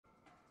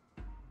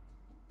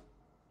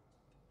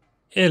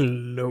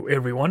Hello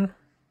everyone,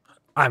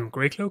 I'm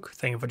Greycloak,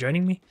 thank you for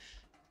joining me,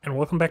 and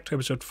welcome back to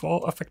episode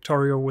 4 of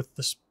Factorio with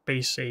the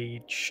Space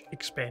Age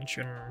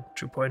expansion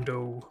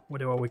 2.0,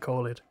 whatever we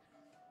call it.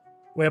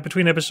 Where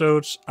between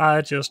episodes I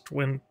just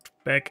went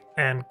back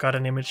and got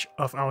an image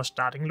of our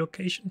starting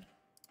location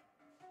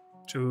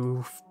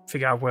to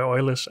figure out where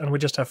oil is, and we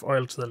just have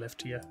oil to the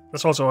left here.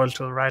 There's also oil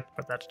to the right,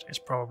 but that is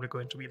probably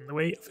going to be in the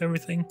way of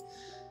everything.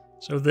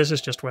 So this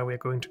is just where we're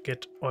going to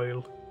get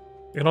oil.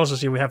 You can also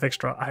see we have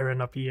extra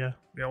iron up here.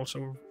 We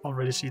also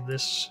already see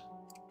this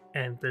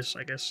and this,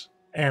 I guess,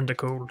 and the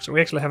coal. So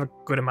we actually have a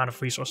good amount of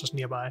resources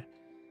nearby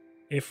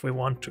if we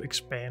want to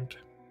expand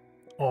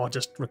or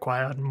just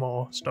require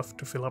more stuff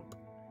to fill up.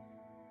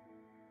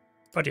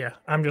 But yeah,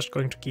 I'm just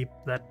going to keep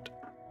that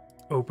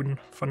open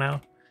for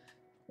now.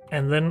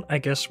 And then I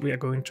guess we are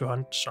going to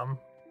hunt some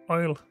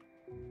oil.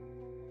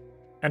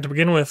 And to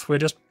begin with, we're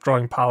just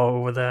drawing power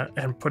over there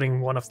and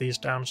putting one of these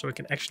down so we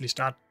can actually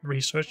start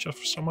research of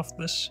some of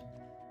this.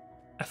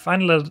 I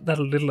find that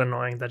a little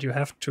annoying that you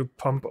have to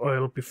pump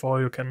oil before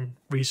you can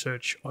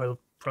research oil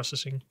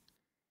processing.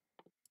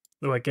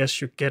 Though I guess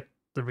you get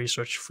the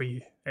research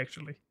free,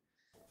 actually.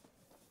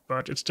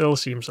 But it still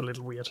seems a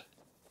little weird.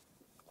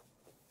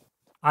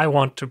 I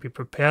want to be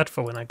prepared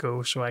for when I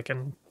go so I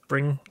can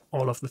bring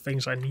all of the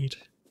things I need.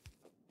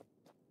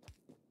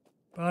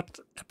 But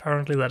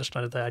apparently that is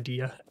not the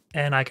idea,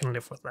 and I can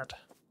live with that.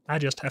 I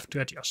just have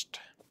to adjust.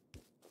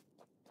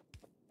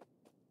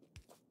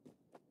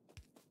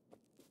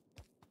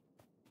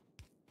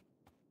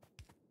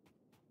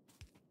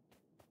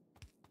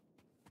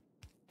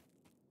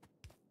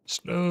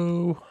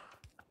 Slow.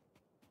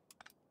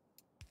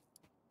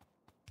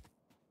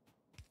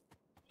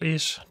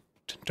 Please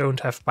don't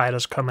have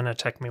spiders come and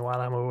attack me while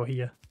I'm over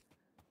here.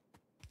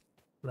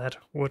 That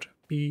would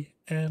be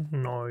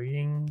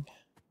annoying.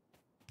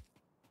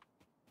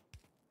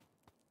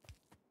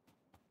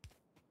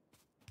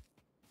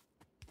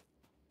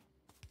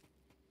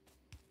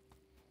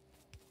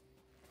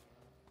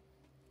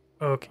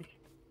 Okay.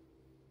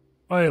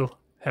 Oil.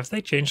 Have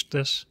they changed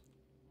this?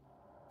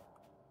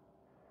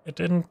 It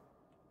didn't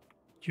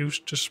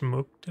used to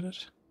smoke, did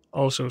it?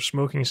 Also,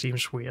 smoking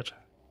seems weird.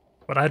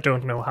 But I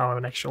don't know how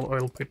an actual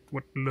oil pit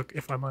would look,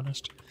 if I'm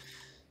honest.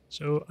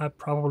 So I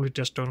probably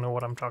just don't know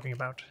what I'm talking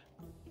about.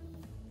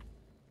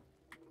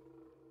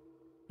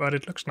 But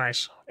it looks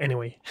nice,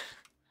 anyway.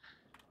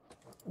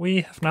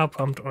 We have now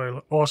pumped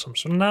oil. Awesome.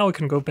 So now we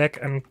can go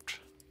back and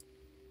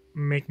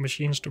make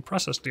machines to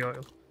process the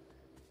oil.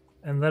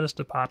 And that is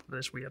the part that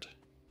is weird.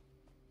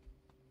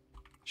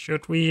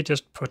 Should we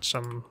just put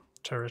some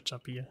turrets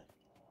up here?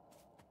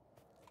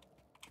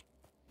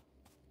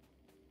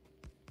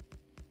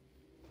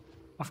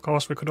 Of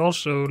course, we could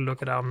also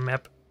look at our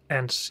map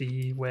and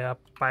see where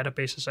spider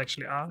bases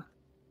actually are.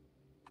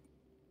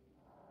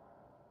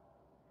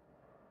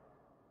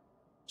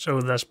 So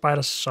the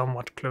spider's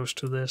somewhat close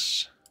to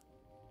this.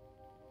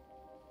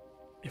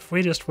 If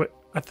we just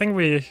I think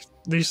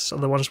these are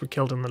the ones we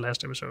killed in the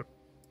last episode.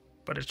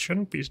 But it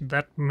shouldn't be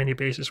that many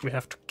bases we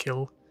have to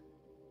kill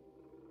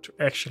to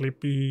actually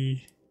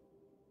be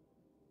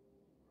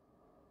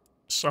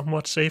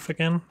somewhat safe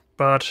again.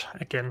 But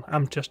again,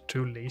 I'm just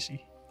too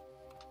lazy.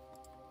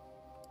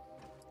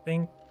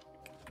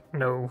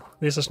 No,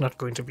 this is not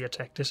going to be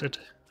attacked, is it?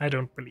 I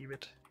don't believe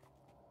it.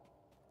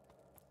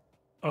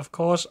 Of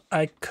course,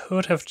 I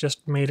could have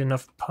just made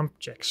enough pump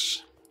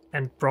jacks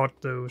and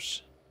brought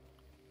those.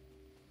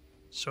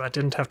 So I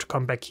didn't have to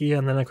come back here,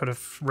 and then I could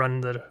have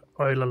run the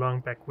oil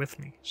along back with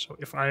me. So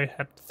if I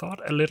had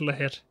thought a little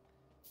ahead,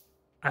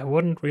 I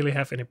wouldn't really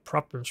have any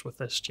problems with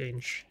this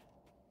change.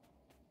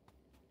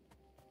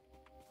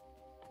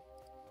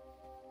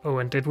 Oh,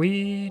 and did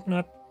we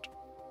not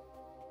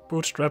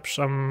bootstrap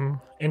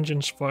some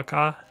engines for a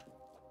car?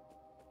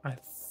 I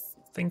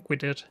think we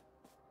did.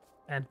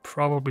 And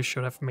probably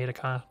should have made a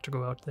car to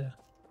go out there.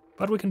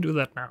 But we can do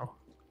that now.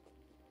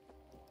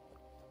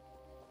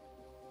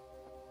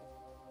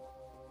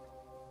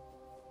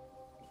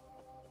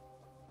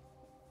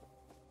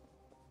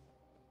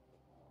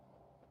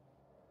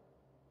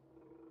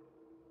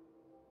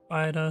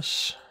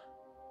 Spiders.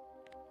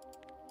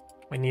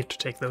 We need to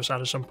take those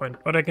out at some point.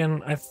 But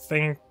again, I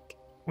think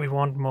we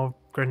want more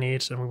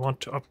grenades and we want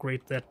to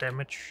upgrade their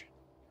damage.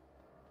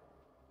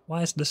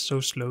 Why is this so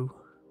slow?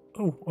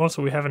 Oh,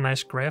 also we have a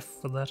nice graph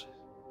for that.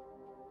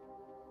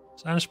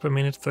 Science per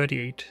minute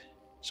 38,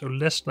 so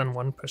less than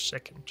 1 per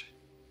second.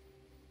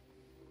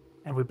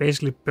 And we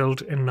basically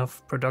built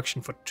enough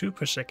production for 2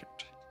 per second.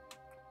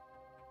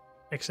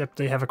 Except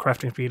they have a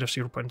crafting speed of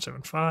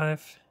 0.75.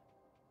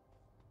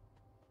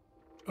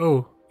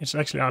 Oh, it's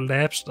actually our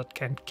labs that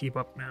can't keep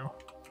up now.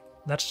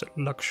 That's a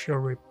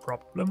luxury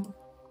problem.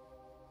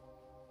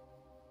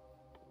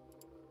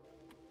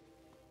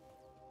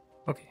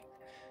 Okay.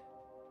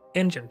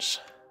 Engines.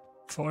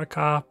 For a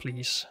car,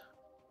 please.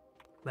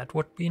 That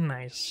would be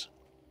nice.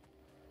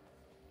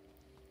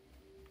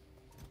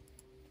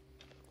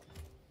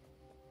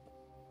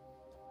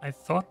 I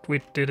thought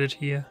we did it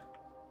here.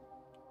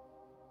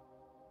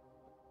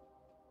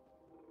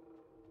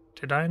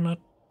 Did I not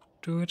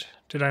do it?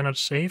 Did I not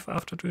save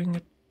after doing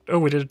it? Oh,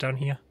 we did it down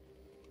here.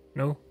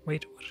 No,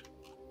 wait, what?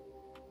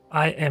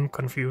 I am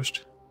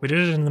confused. We did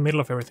it in the middle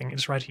of everything.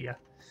 It's right here.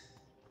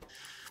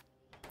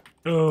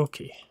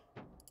 Okay.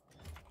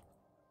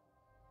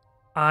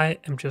 I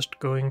am just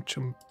going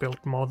to build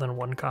more than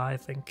one car, I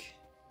think.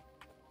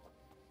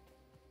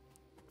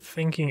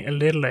 Thinking a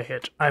little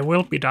ahead. I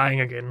will be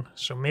dying again,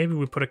 so maybe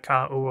we put a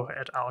car over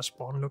at our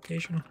spawn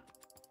location.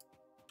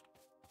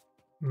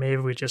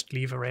 Maybe we just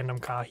leave a random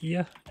car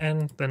here,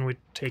 and then we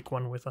take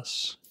one with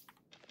us.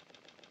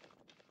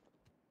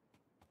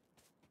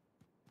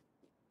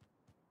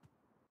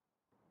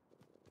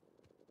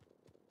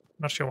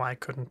 Not sure why I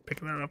couldn't pick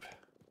that up.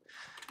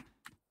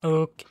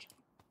 Okay.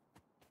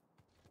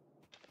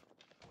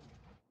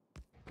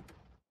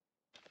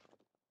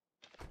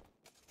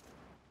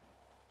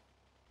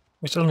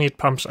 We still need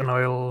pumps and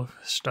oil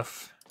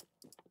stuff.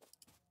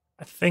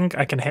 I think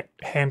I can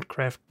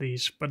handcraft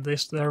these, but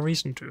is there a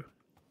reason to?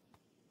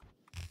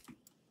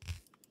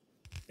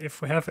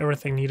 If we have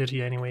everything needed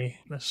here anyway,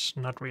 there's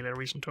not really a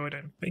reason to it,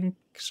 I don't think,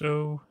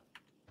 so...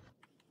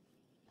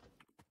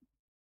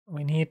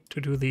 We need to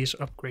do these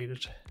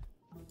upgraded.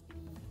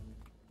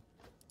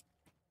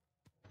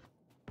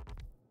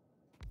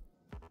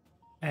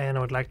 And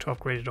I would like to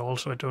upgrade it all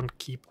so I don't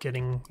keep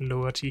getting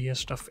lower tier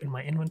stuff in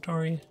my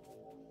inventory.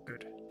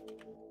 Good.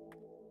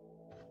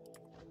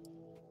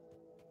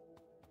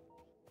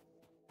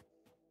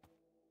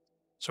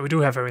 So we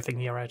do have everything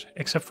here, right?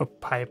 Except for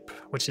pipe,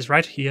 which is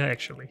right here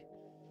actually.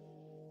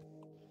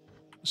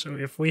 So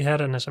if we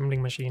had an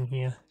assembling machine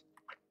here,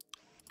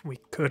 we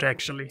could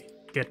actually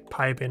get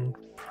pipe in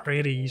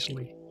pretty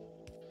easily.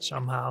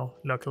 Somehow,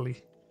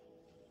 luckily.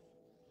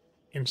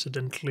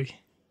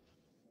 Incidentally.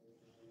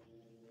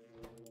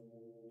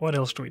 What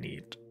else do we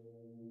need?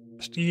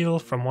 Steel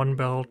from one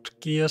belt,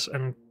 gears,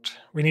 and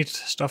we need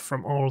stuff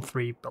from all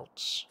 3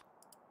 belts.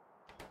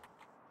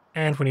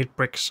 And we need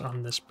bricks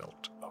on this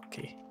belt.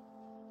 Okay.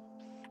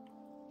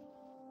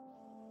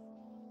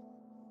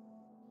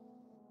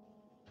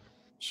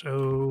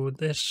 So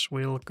this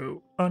will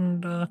go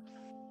under.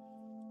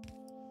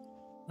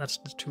 That's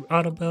the 2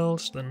 other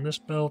belts, then this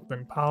belt,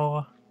 then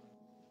power.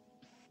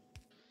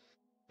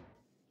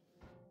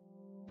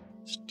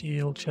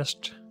 Steel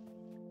chest.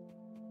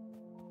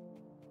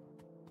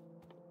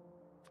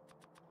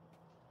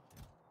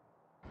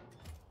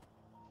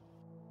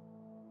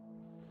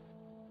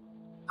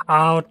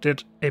 How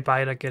did a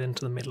biter get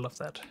into the middle of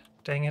that?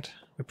 Dang it.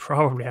 We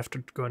probably have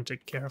to go and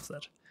take care of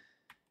that.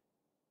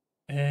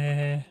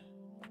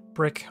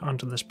 Brick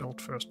onto this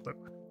belt first, though.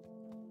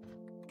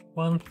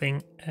 One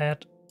thing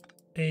at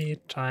a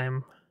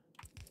time.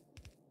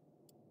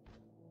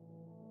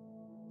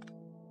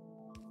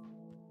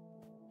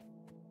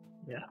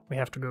 Yeah, we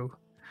have to go.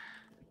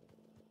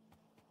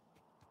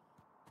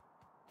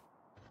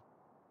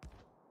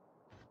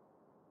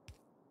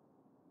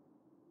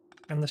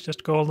 And let's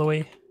just go all the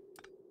way.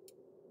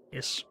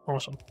 Yes,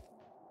 awesome.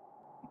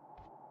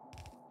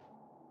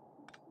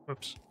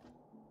 Oops.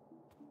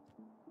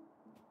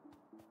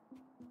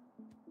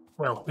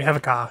 Well, we have a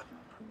car.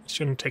 It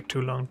shouldn't take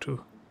too long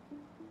to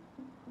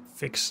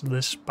fix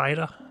this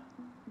spider.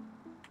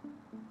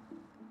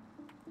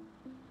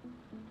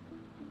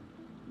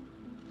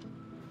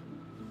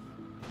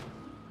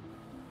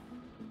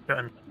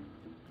 Done.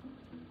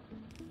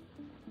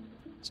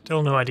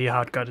 Still no idea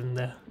how it got in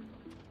there.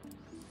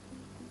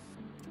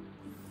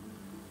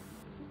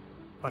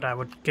 But I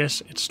would guess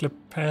it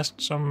slipped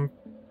past some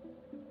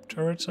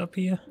turrets up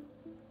here.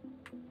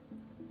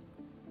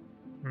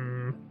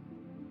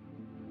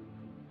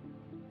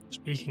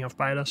 Speaking of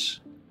biters,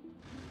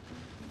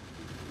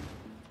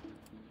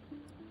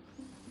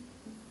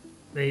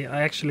 they are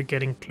actually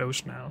getting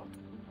close now.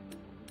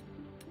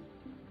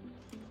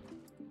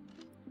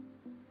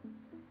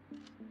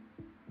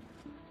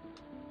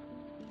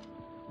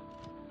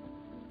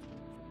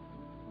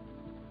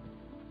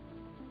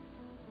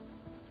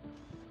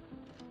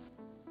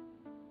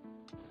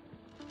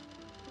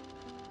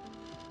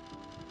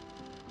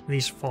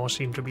 These 4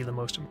 seem to be the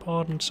most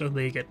important, so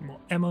they get more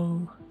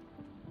ammo.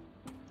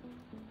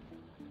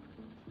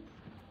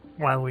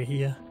 While we're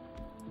here.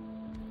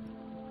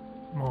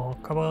 More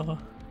cover.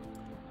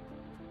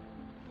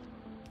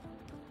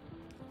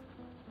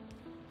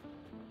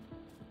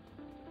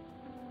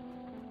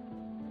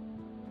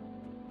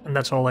 And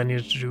that's all I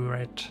needed to do,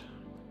 right?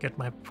 Get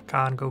my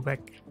car and go back.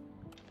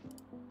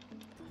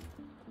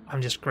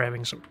 I'm just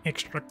grabbing some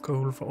extra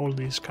coal for all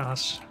these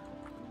cars.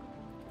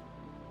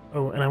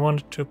 Oh, and I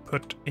wanted to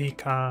put a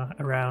car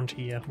around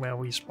here where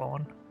we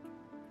spawn.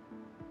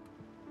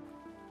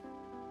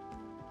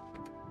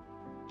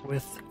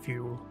 With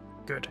fuel.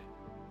 Good.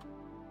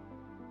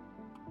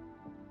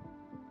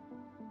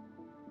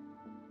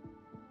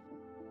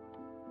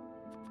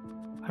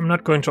 I'm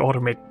not going to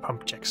automate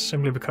pump checks,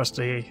 simply because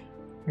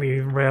we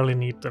rarely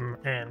need them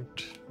and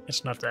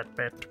it's not that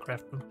bad to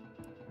craft them.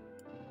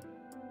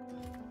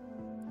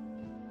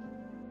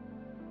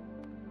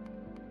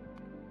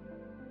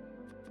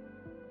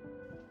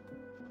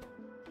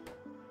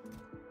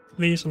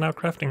 These are now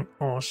crafting.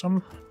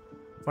 Awesome.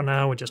 For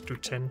now, we just do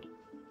 10.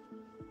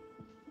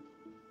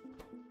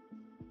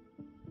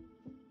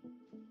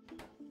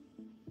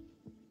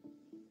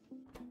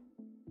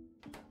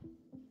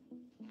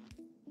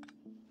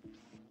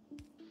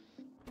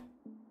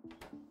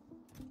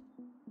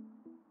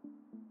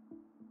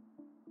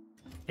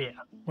 Yeah,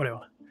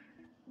 whatever.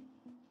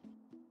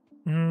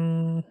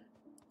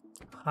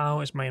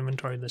 How is my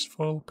inventory this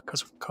full?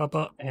 Because of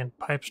copper and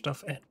pipe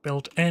stuff and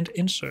belt and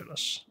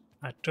inserters.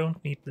 I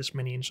don't need this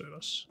many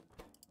inserters.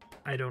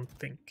 I don't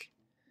think.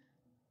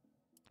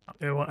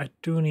 However, I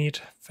do need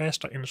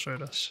faster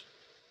inserters.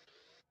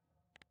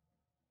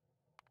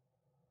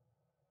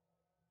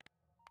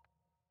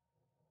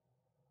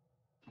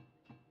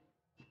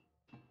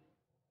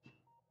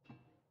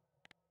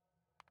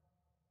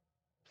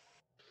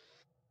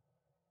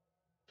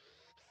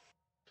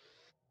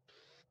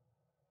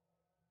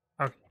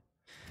 Okay.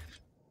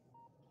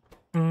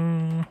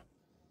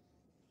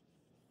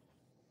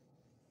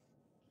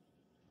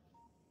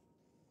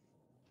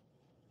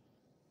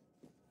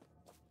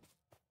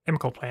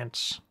 Chemical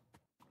plants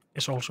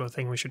is also a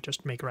thing we should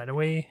just make right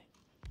away.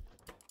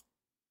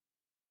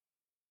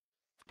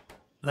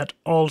 That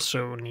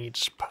also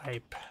needs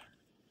pipe.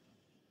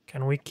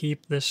 Can we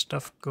keep this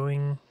stuff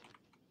going?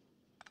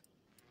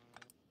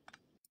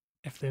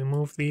 If they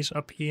move these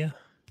up here,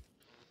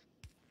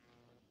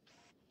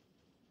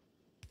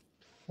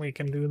 we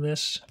can do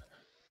this.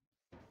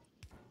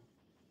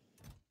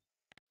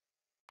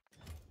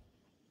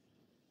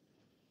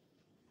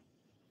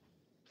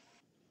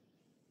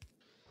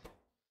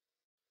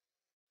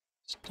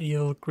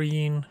 Steel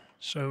green,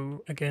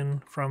 so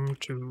again from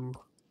to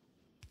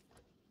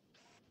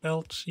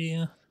belts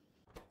here.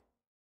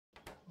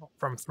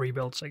 From 3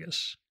 belts, I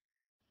guess.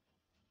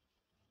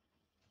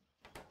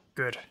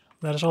 Good.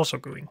 That is also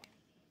going.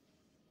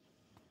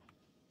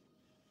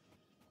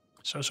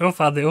 So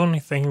far the only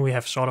thing we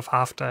have sort of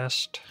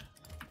half-tasked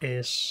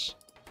is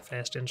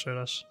fast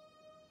inserters.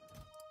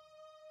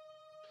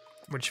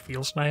 Which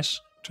feels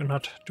nice to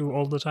not do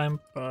all the time,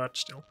 but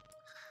still.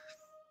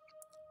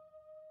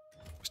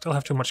 We still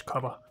have too much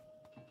copper.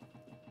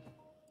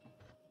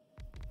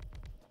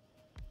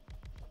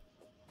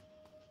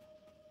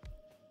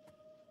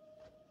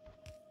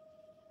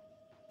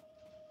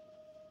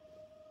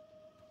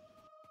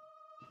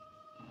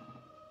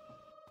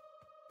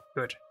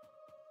 Good.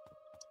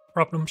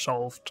 Problem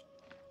solved.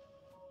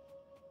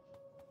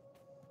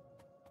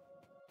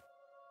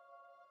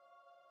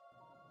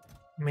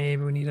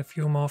 Maybe we need a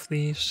few more of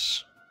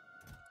these.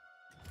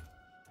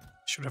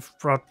 Should have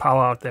brought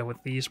power out there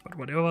with these, but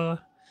whatever.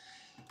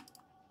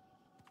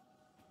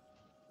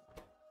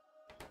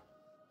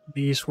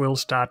 These will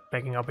start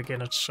backing up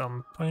again at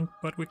some point,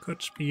 but we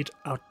could speed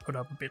output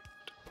up a bit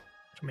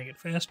to make it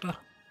faster.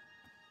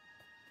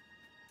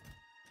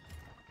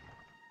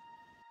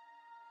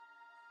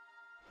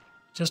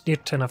 Just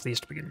need 10 of these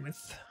to begin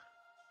with.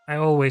 I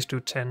always do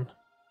 10.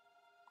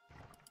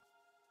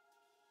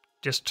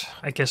 Just,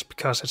 I guess,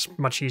 because it's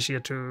much easier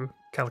to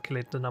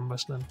calculate the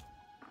numbers then.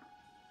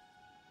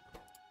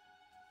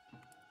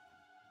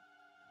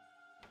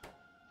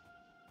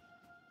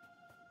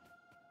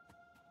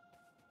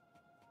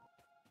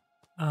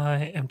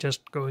 I am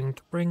just going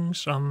to bring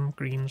some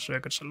green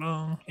circuits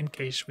along in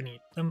case we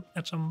need them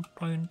at some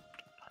point.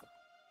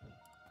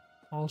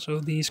 Also,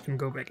 these can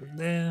go back in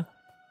there.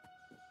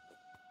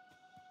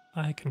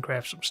 I can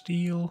grab some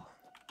steel.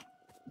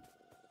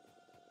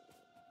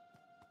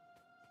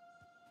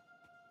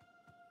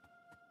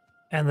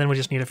 And then we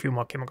just need a few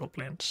more chemical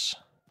plants.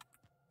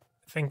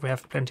 I think we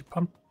have plenty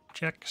pump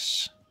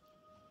jacks.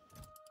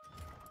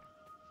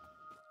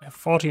 I have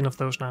 14 of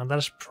those now, that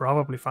is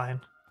probably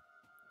fine.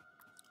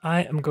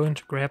 I am going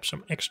to grab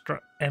some extra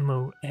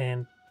ammo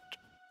and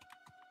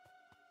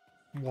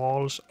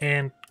walls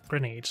and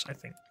grenades, I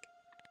think.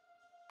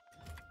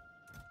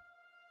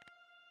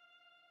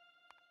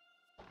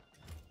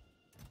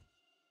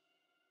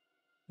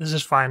 This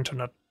is fine to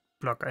not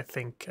block, I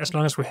think, as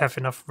long as we have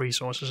enough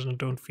resources and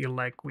don't feel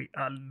like we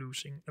are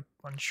losing a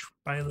bunch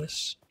by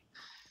this.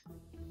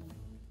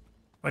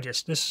 But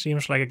yes, this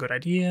seems like a good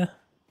idea.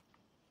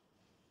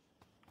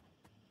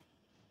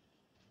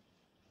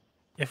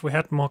 If we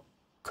had more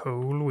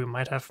coal, we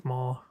might have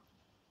more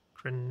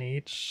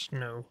grenades.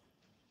 No,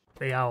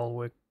 they are all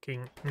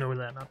working. No,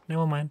 they're not.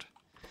 Never mind.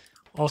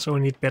 Also, we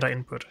need better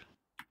input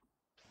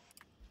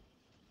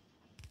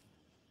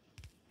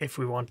if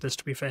we want this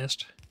to be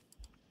fast.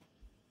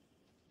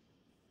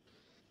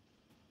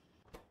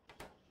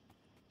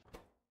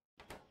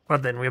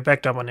 But then we're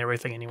backed up on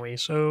everything anyway,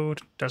 so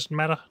it doesn't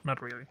matter.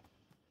 Not really.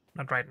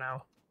 Not right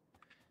now.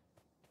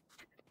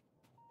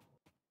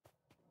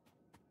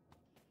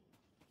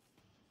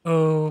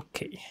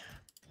 Okay.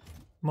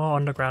 More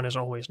underground is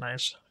always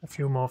nice. A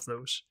few more of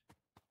those.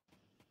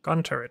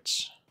 Gun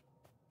turrets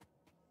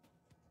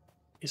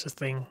is a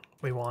thing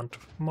we want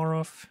more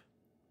of.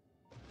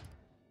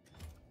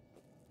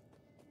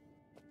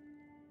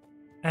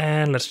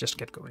 And let's just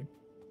get going.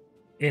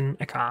 In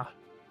a car.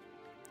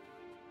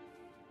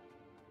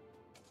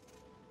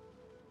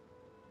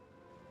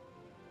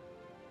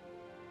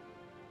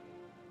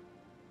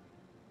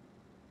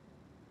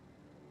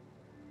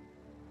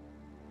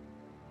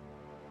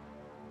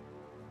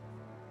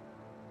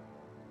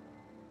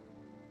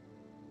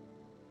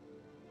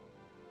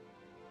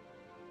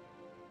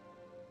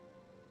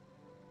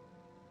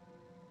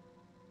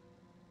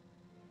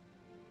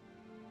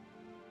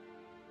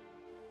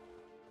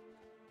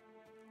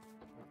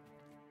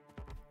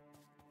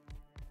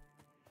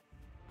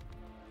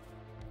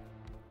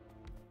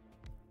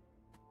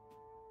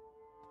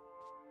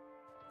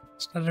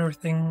 Is that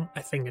everything?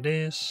 I think it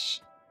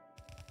is.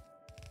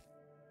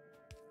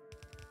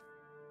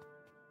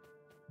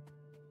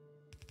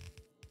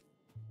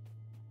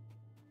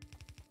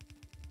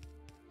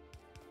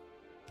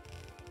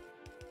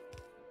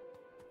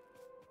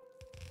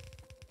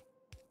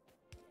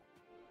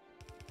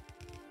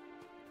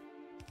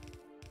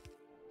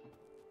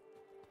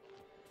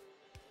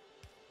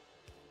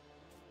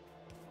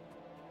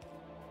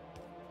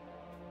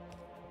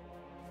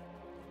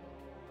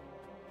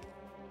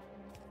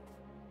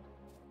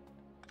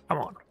 Come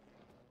on.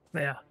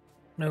 There.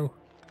 No.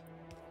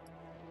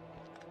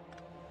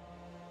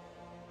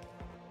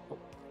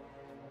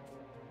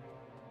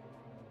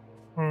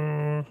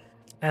 And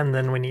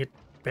then we need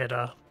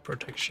better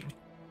protection.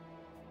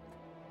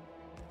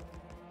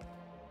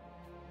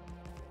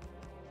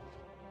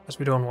 Because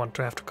we don't want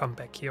to have to come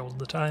back here all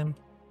the time.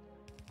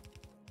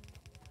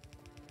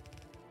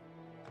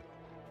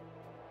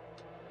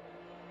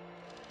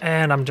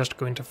 And I'm just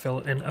going to fill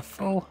in a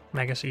full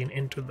magazine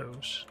into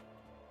those.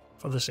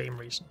 For the same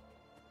reason.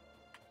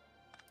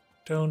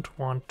 Don't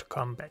want to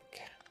come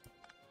back.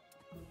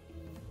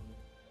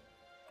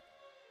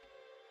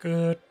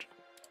 Good.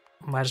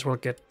 Might as well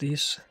get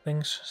these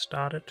things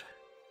started.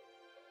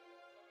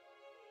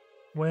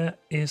 Where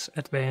is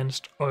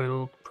advanced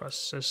oil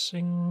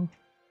processing?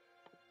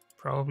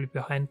 Probably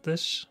behind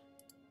this.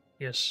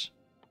 Yes.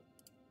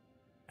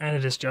 And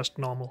it is just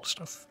normal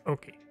stuff.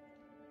 Okay.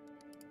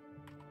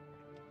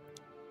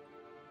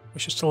 We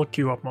should still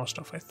queue up more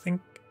stuff, I think.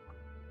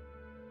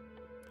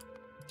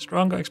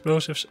 Stronger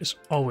explosives is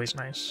always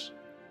nice.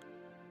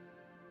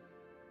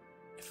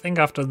 I think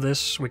after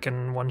this we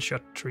can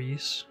one-shot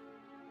trees.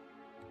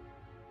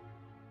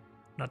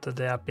 Not that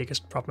they are our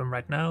biggest problem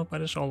right now,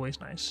 but it's always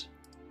nice.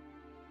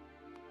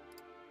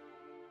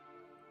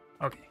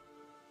 Okay.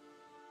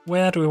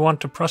 Where do we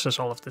want to process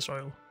all of this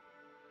oil?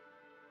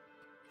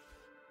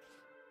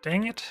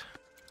 Dang it.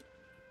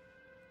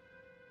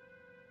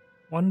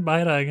 One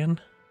biter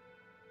again.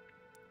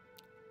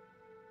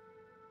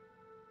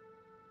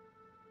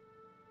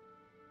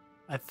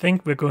 I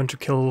think we're going to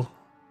kill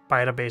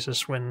biter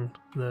bases when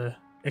the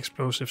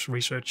explosives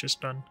research is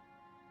done.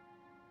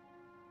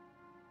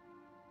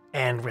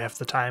 And we have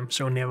the time,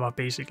 so never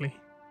basically.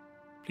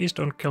 Please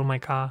don't kill my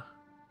car.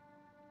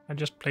 I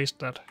just placed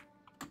that.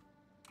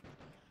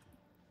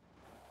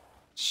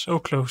 So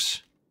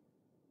close.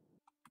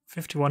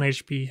 51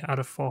 HP out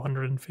of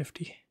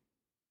 450.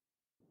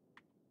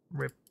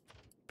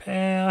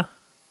 Repair.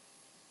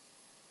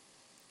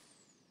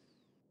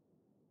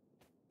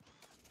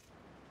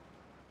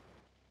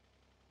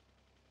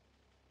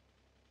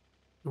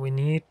 Do we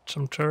need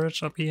some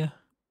turrets up here?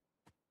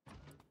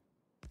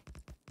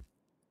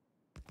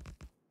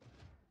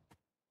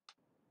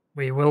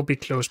 We will be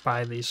close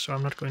by these, so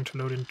I'm not going to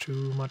load in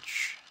too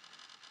much.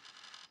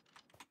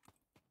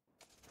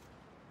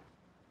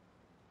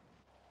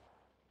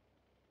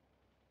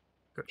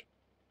 Good.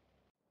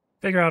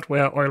 Figure out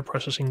where oil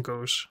processing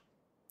goes.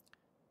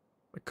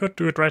 We could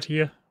do it right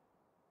here.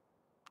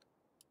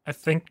 I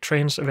think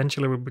trains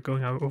eventually will be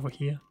going out over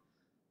here.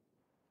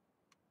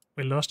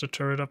 We lost a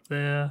turret up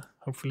there.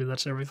 Hopefully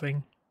that's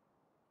everything.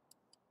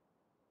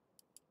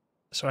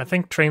 So I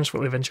think trains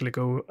will eventually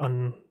go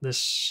on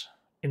this,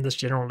 in this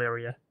general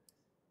area.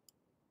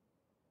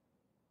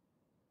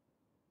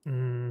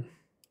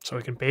 So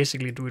we can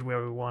basically do it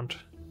where we want.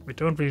 We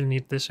don't really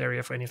need this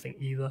area for anything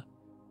either.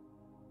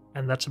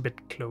 And that's a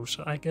bit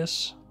closer, I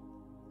guess.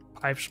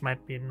 Pipes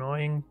might be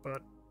annoying,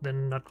 but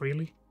then not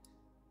really.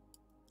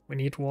 We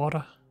need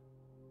water.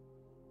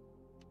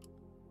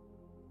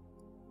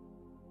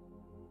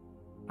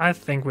 I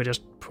think we're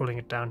just pulling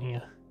it down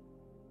here.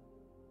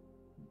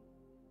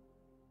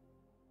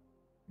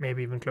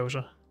 Maybe even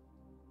closer.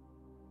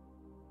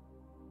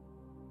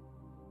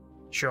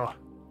 Sure.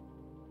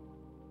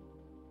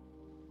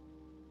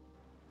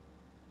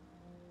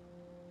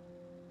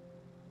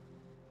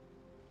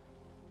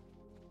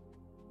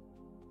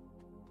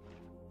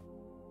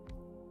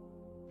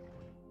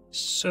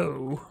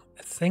 So,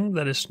 I think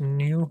that is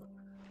new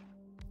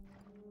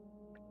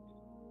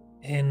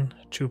in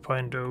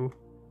 2.0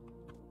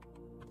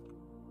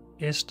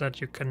 is that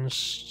you can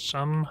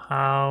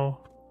somehow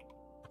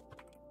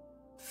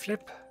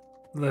flip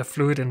the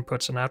fluid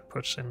inputs and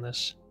outputs in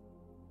this.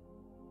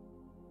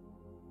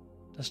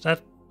 Does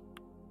that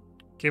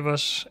give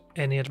us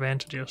any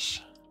advantages?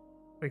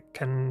 We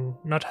can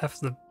not have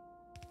the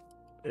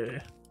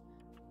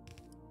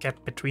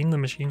gap between the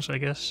machines, I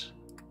guess.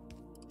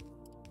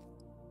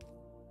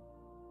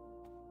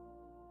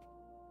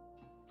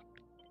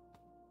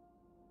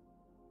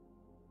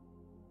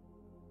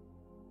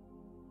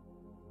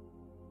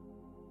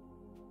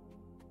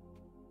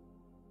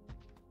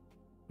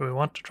 Do we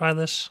want to try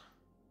this?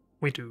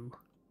 We do.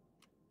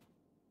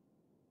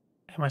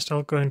 Am I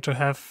still going to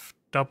have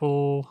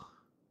double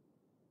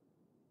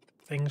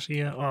things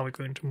here? Or are we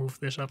going to move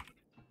this up?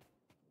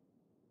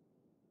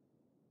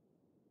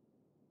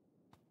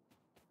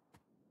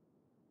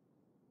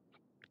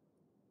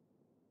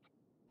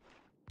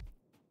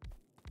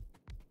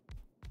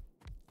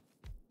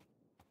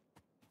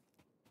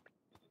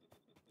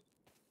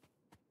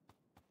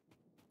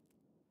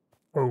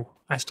 Oh,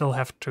 I still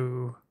have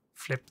to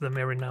flip them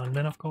every now and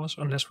then, of course,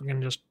 unless we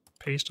can just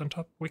paste on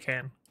top. We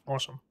can.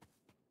 Awesome.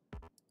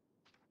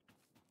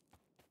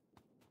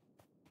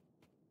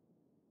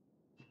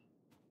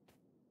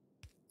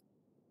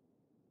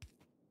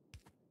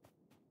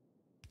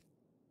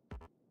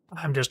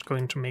 I'm just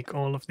going to make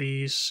all of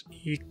these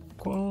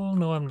equal.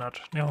 No, I'm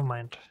not. Never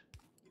mind.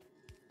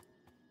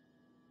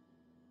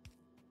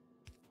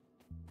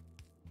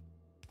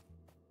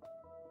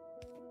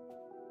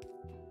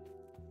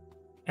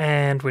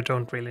 And we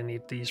don't really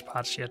need these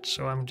parts yet,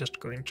 so I'm just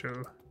going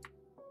to...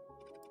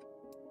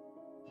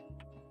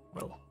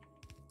 well...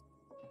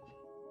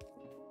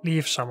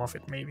 leave some of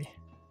it, maybe.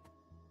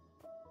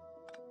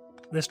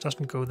 This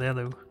doesn't go there,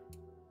 though.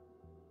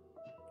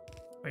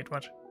 Wait,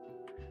 what?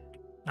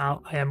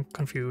 Now I am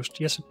confused.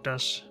 Yes, it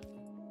does.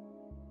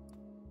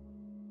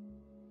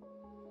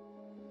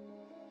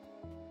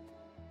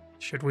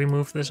 Should we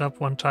move this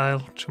up one tile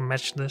to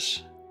match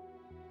this?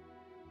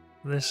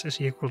 This is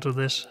equal to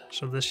this,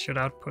 so this should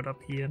output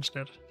up here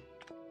instead.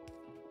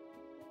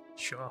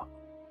 Sure.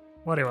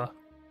 Whatever.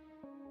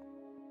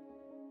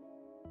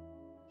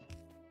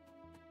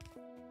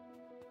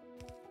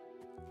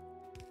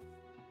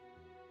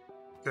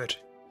 Good.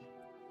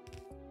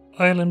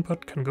 Oil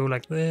input can go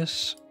like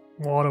this.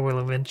 Water will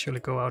eventually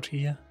go out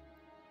here.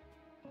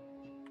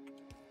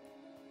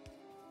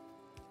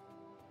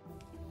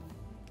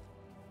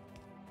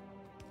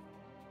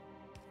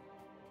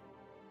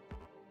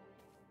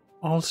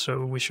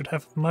 Also, we should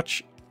have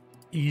much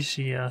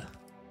easier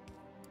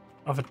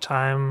of a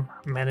time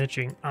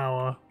managing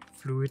our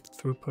fluid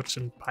throughputs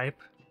in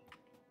pipe,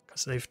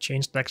 because they've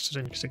changed that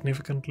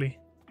significantly,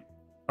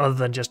 other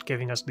than just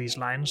giving us these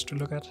lines to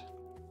look at.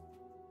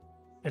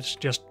 It's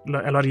just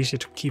a lot easier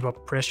to keep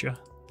up pressure,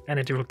 and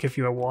it will give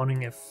you a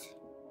warning if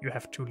you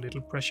have too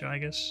little pressure, I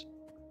guess.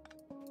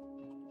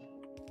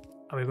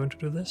 Are we going to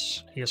do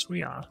this? Yes,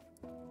 we are.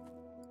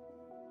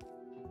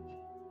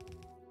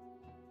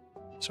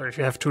 So if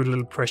you have too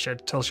little pressure,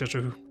 it tells you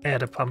to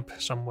add a pump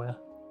somewhere.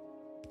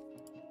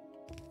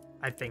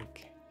 I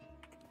think.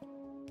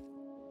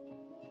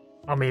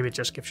 Or maybe it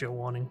just gives you a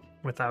warning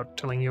without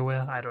telling you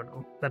where. I don't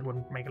know. That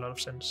wouldn't make a lot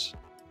of sense.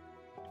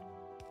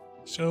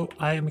 So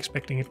I am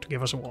expecting it to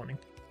give us a warning.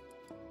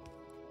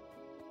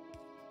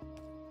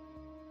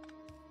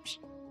 Oops.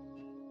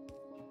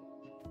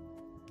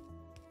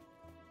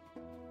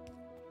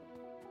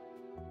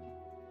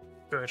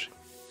 Good.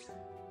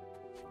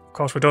 Of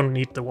course, we don't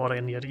need the water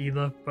in yet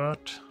either,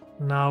 but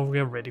now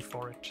we're ready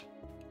for it.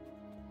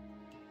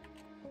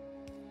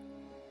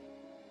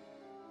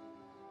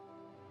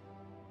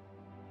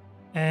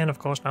 And of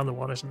course now the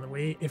water's in the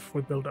way if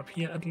we build up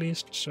here at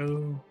least,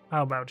 so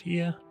how about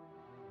here?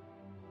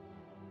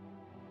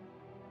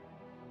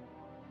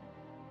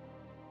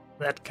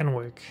 That can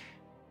work.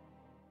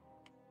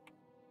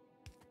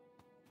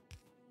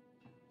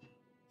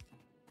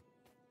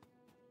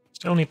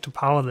 Still need to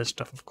power this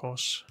stuff, of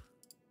course.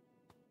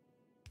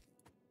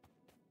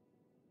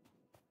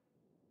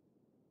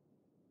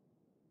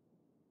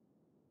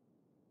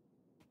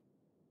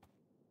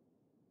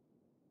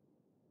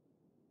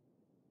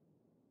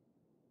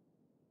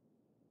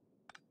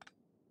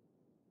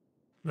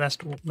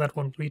 That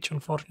won't reach,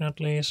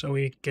 unfortunately, so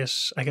I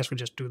guess we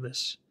just do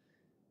this.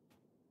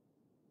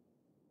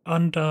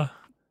 Under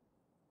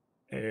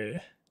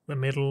the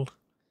middle,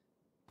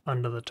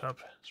 under the top.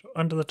 So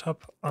under the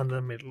top, under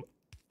the middle,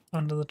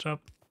 under the top,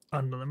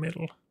 under the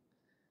middle,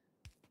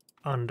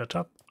 under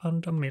top,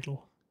 under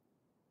middle.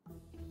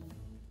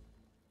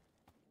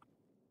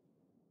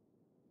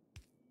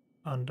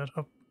 Under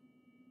top.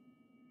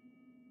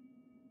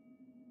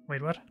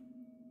 Wait, what?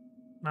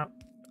 No,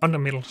 under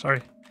middle,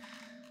 sorry.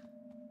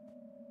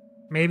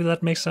 Maybe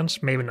that makes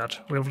sense, maybe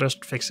not. We'll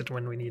just fix it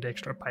when we need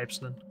extra pipes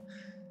then.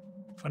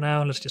 For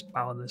now, let's just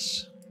power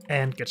this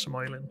and get some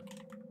oil in.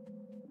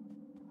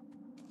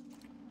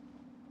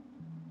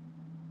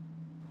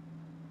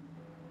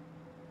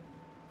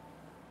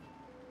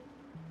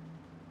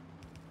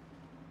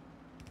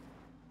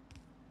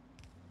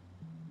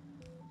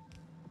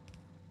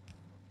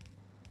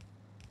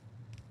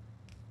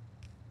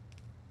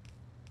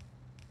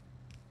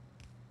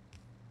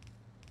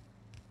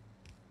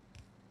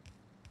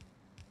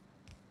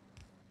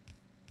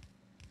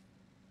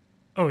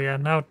 Oh yeah,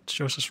 now it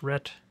shows us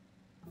red.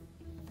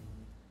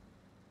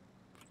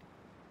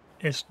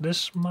 Is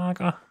this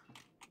marker?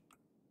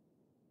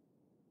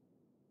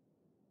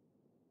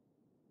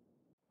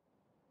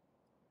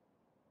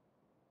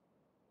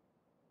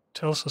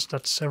 Tells us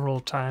that several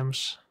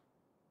times.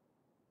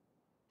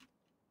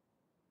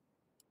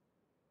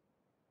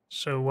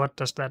 So what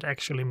does that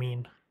actually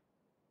mean?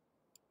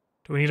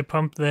 Do we need a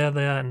pump there,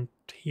 and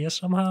here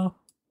somehow?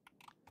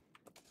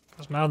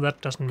 Because now that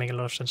doesn't make a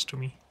lot of sense to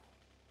me.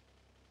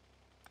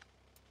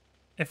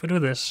 If we do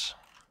this,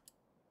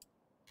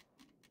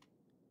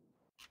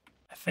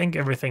 I think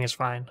everything is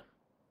fine.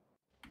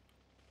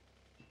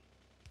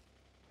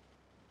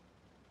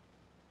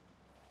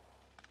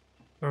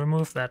 We'll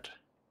remove that.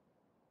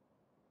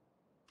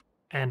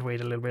 And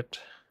wait a little bit.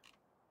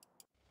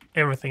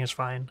 Everything is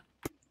fine.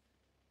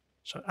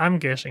 So I'm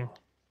guessing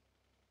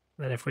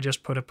that if we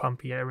just put a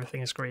pump here,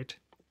 everything is great.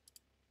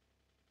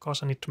 Of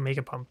course I need to make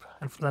a pump,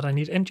 and for that I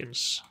need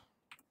engines.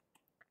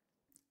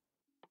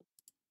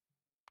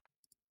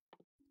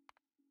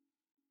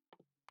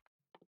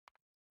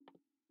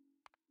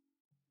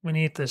 We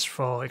need this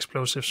for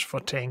explosives for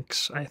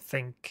tanks, I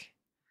think.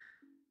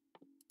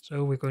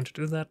 So we're going to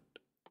do that.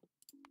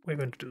 We're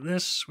going to do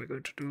this. We're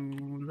going to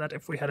do that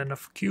if we had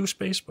enough queue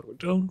space, but we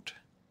don't.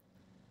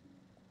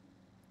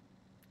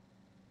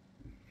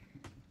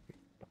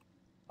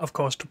 Of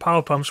course, to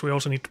power pumps, we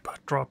also need to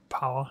drop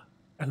power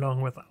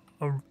along with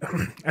our,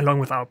 along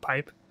with our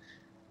pipe.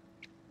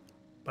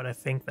 But I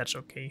think that's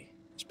okay,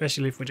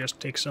 especially if we just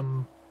take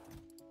some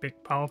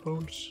big power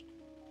poles.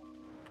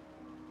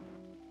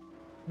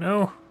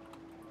 No,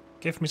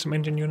 give me some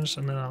engine units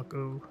and then I'll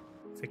go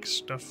fix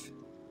stuff.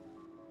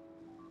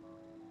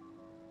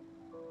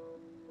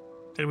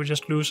 Did we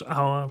just lose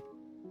our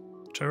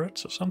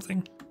turrets or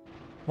something?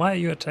 Why are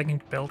you attacking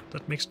the belt?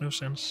 That makes no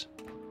sense.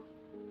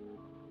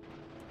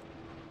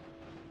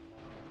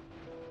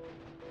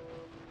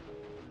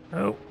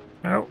 No,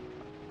 no,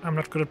 I'm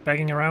not good at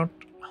backing around,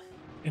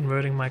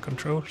 inverting my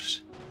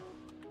controls.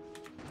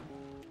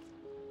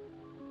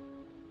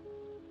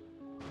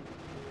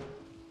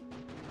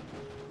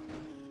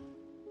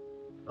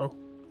 Oh,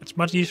 it's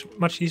much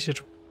easier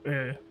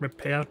to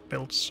repair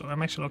belts, so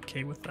I'm actually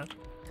okay with that.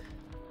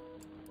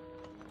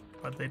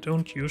 But they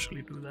don't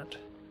usually do that.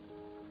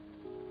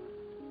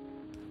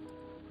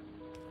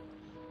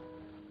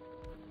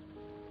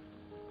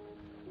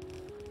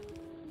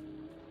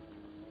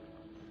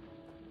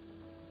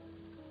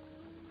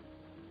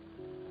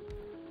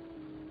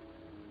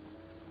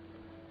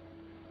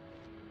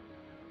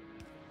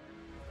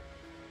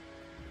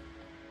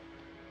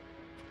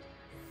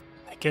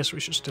 I guess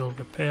we should still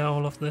repair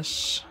all of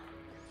this.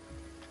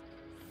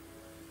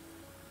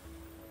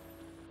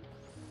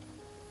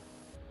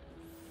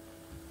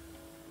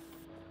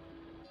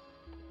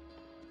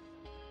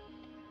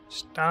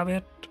 Stop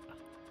it.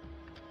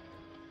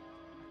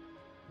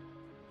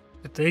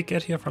 Did they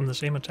get here from the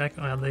same attack,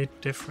 or are they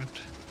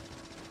different?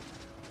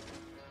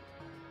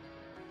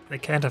 They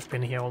can't have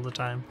been here all the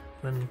time.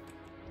 Then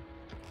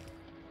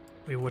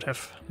we would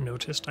have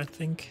noticed, I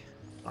think.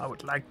 I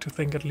would like to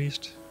think at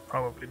least.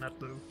 Probably not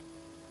though.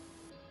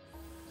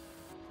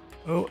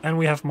 Oh, and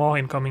we have more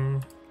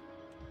incoming.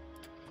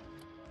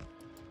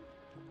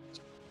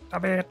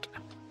 Stop it!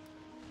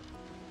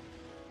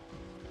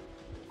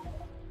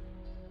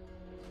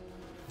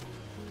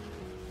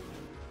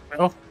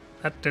 Well,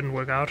 that didn't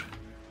work out.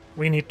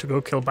 We need to go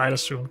kill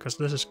biters soon, because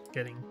this is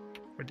getting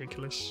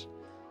ridiculous.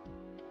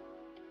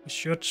 We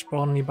should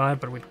spawn nearby,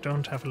 but we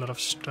don't have a lot of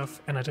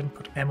stuff, and I didn't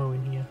put ammo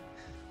in here.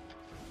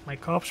 My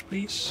corpse,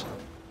 please.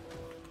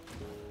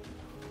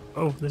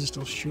 Oh, this is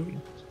still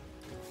shooting.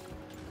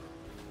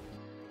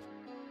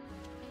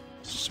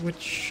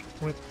 Switch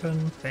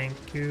weapon,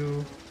 thank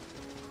you.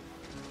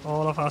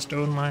 All of our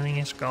stone mining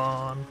is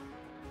gone.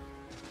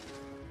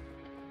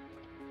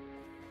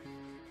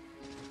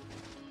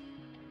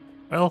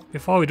 Well,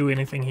 before we do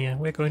anything here,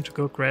 we're going to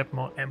go grab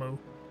more ammo.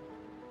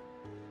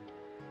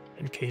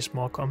 In case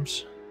more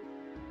comes.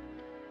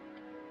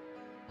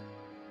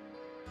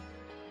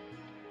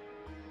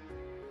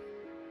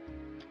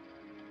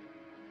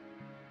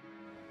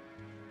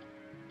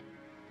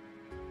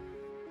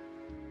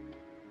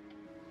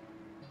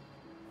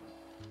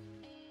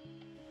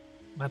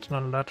 That's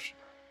not a lot.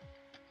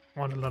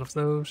 Want a lot of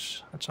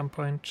those at some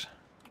point.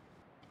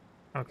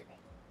 Okay.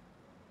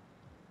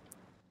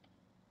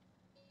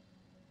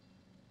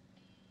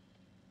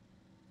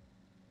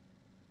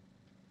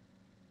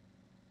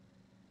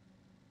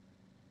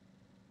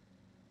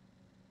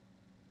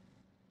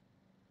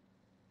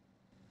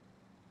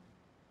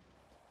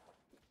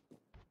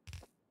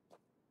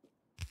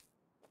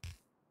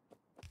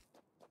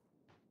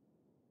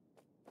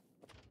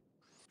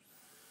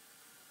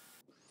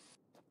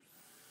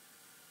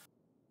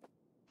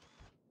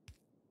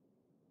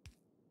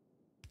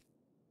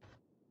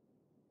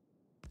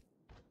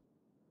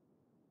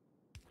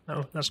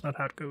 No, that's not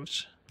how it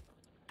goes.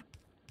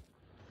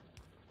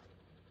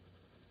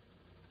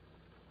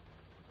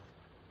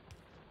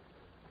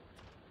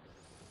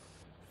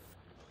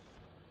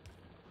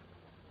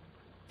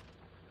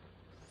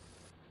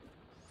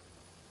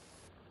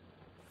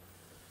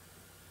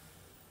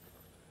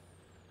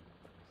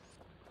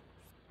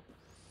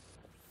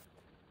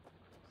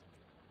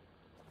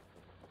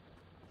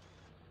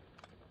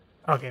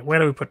 Okay, where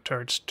do we put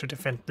turrets to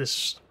defend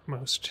this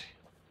most?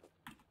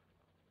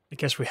 I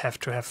guess we have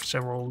to have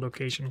several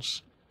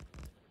locations.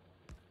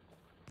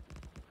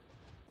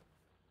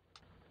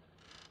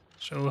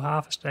 So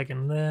half a stack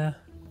in there.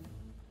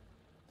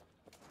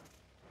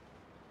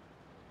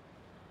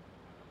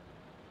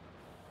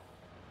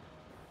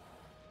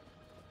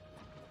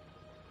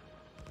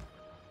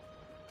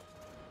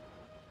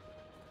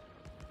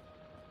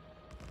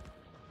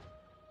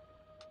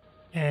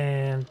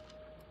 And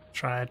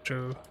try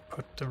to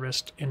put the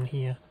rest in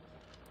here.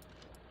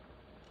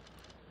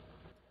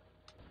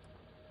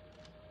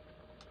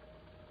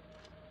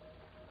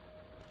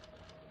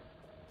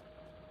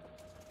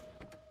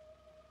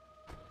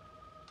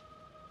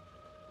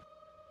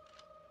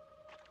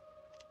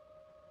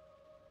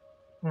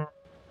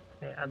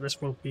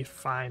 this will be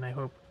fine, I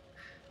hope.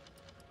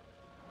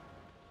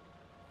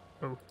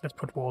 Oh, let's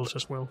put walls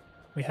as well.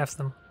 We have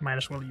them, might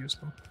as well use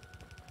them.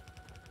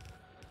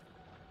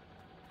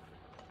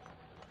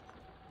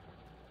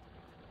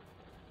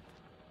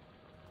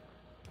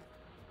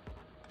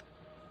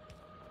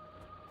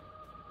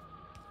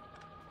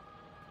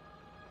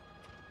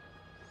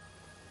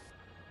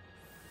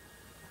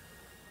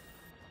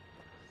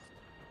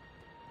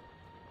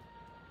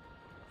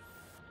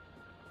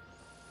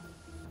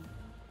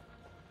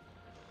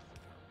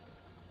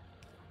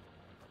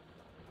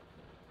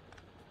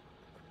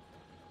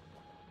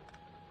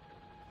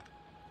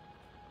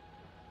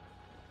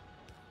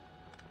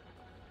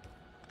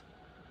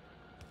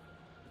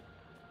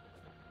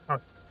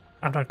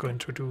 I'm not going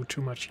to do too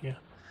much here.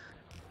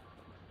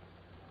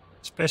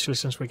 Especially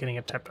since we're getting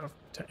attacked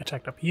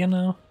up here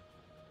now.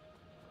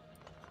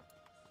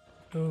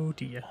 Oh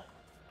dear.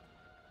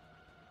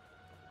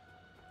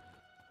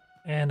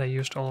 And I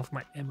used all of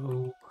my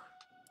ammo.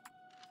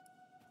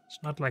 It's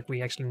not like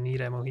we actually need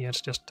ammo here,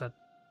 it's just that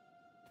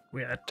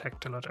we are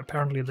attacked a lot.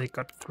 Apparently they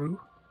got through.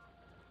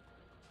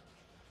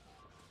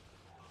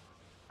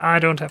 I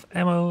don't have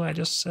ammo, I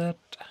just said.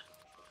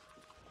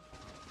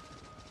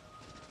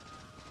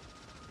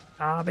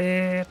 Stop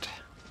it.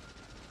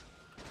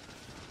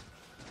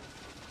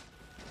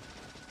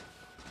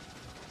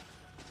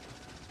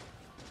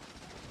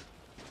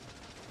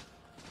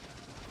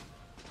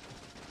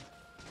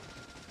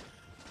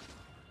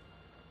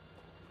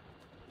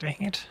 Dang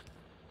it.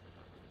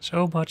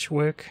 So much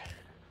work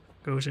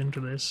goes into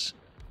this.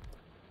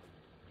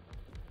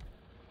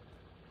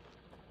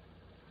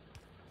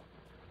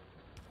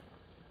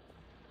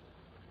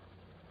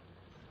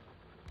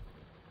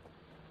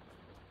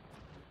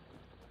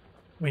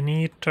 We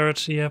need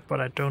turrets here, but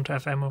I don't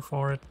have ammo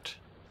for it.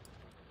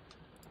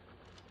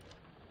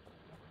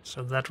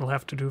 So that will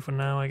have to do for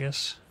now, I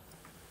guess.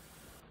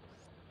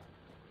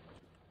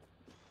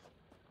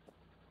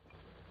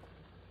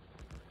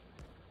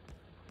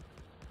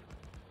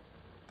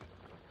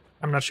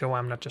 I'm not sure why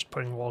I'm not just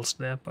putting walls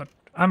there, but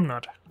I'm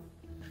not.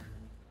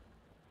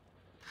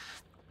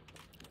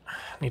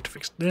 Need to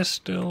fix this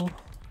still.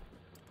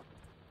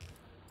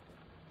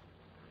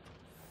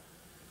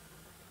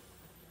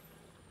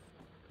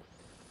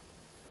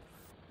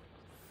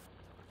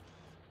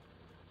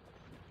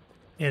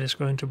 It is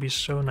going to be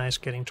so nice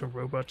getting to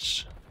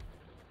robots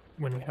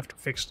when we have to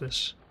fix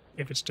this,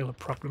 if it's still a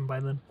problem by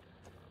then.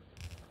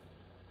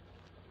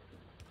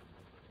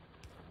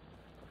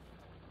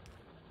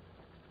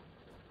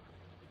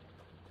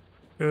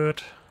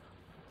 Good.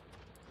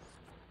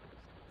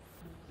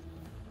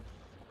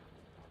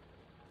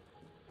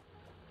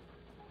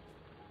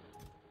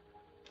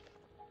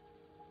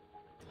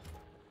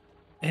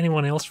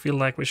 Anyone else feel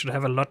like we should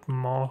have a lot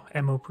more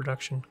ammo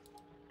production?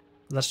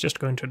 That's just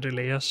going to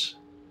delay us.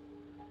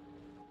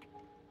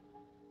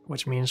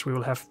 Which means we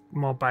will have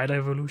more beta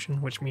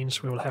evolution, which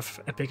means we will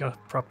have a bigger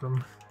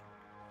problem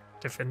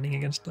defending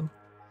against them.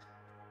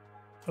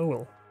 Oh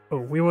well. Oh,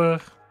 we were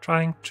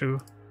trying to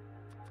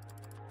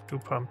do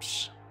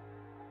pumps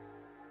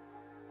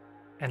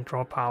and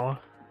draw power.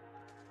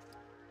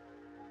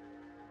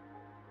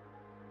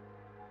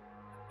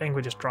 I think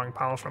we're just drawing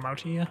power from out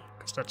here,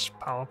 because that's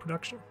power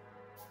production.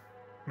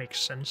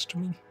 Makes sense to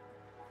me.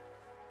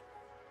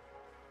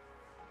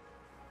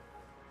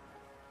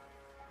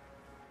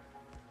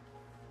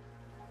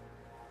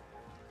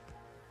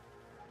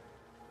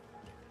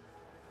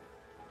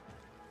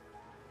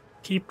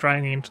 Keep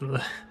drying into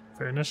the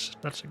furnace,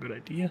 that's a good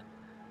idea.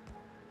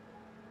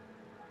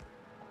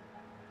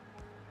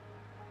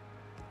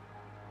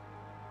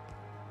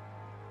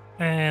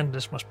 And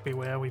this must be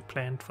where we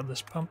planned for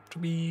this pump to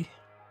be.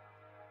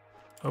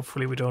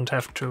 Hopefully we don't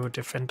have to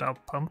defend our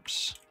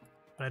pumps.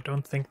 But I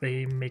don't think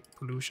they make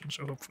pollution,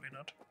 so hopefully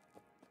not.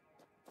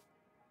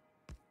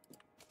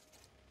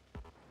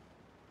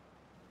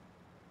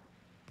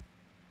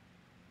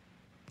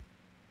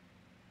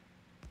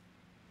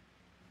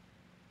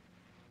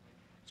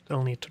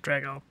 Still need to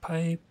drag our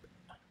pipe.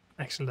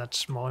 Actually,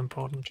 that's more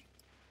important.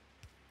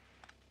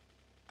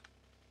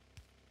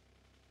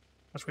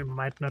 Because we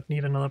might not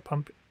need another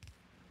pump.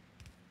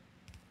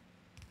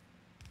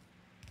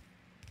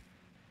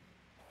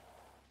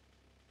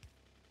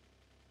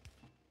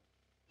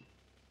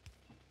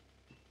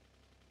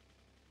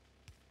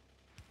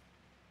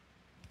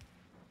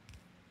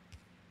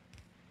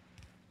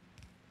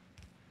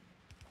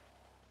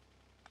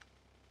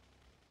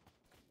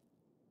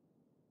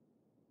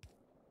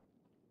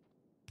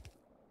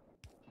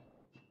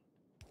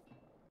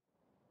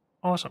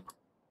 Awesome.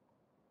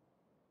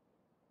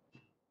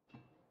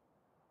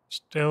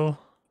 Still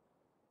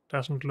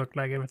doesn't look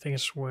like everything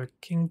is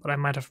working, but I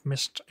might have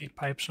missed a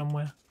pipe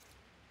somewhere.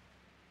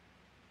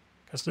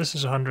 Because this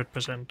is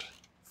 100%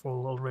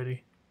 full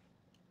already.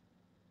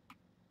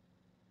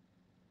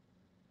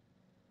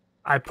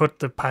 I put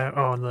the pipe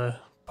or the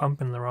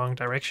pump in the wrong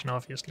direction,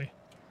 obviously.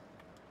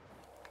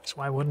 So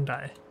why wouldn't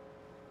I?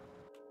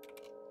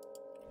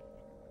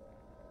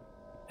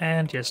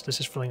 And yes,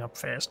 this is filling up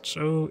fast,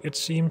 so it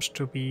seems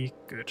to be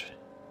good.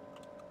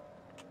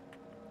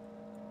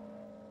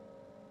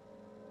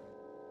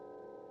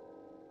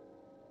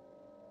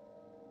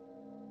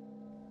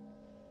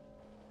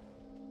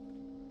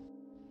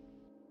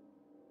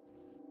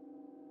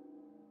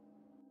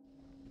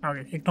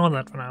 Okay, ignore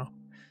that for now.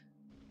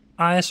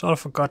 I sort of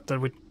forgot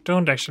that we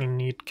don't actually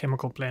need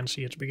chemical plants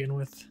here to begin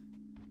with.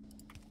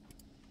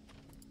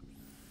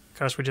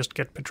 Because we just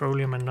get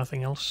petroleum and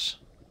nothing else.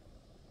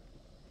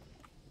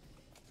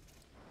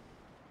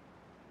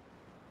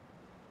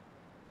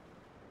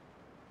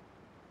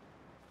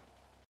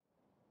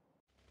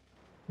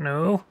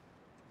 No.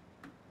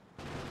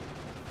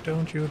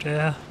 Don't you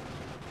dare.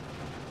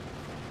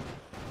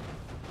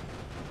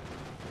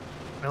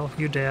 Well,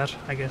 you dared,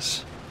 I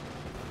guess.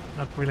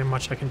 Not really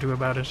much I can do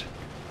about it.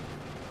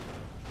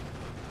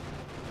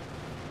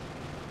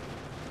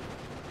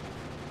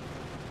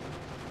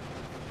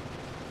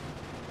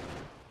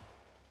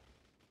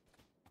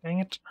 Dang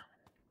it.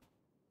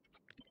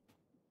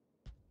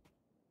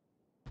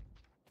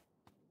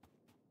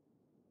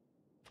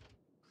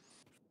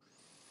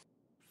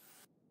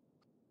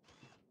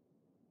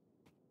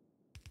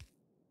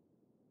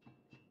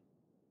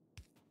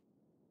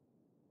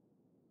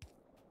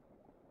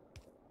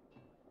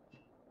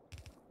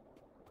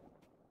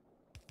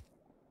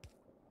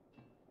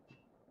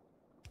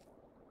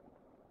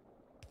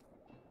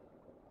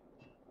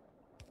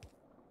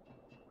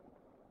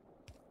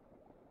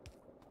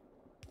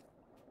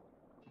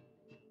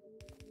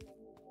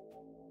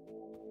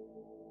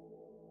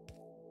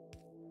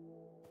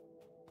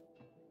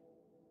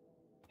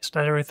 Is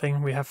that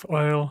everything? We have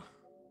oil.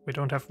 We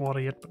don't have water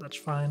yet, but that's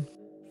fine.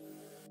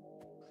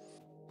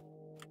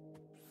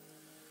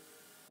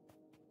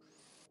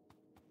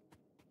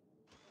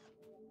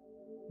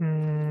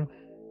 Hmm.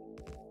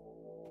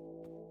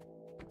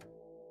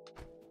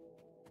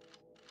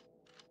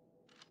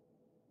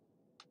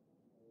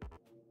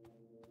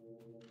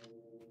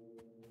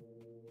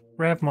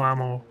 Grab more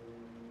ammo.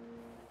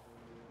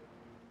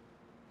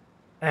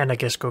 And I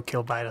guess go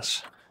kill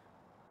biters.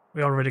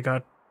 We already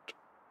got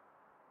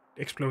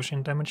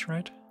explosion damage,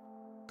 right?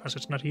 Because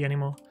it's not here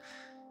anymore.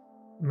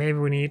 Maybe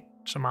we need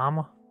some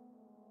armor.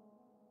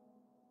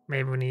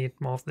 Maybe we need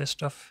more of this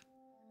stuff.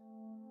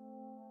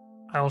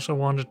 I also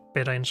wanted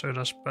better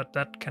inserters, but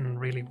that can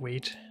really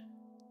wait.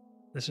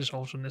 This is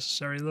also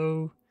necessary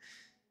though.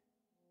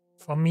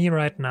 For me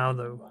right now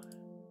though.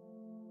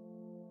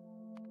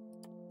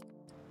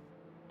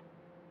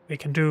 We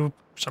can do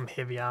some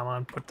heavy armor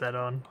and put that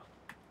on.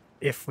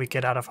 If we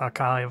get out of our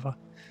car ever.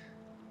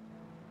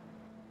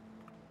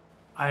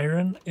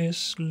 Iron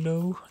is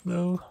low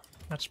though.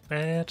 That's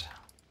bad.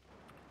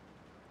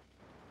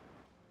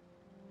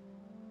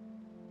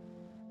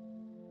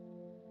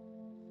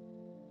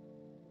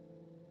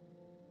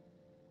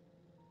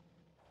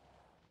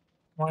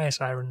 Why is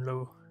iron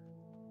low?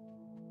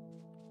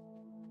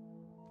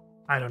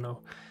 I don't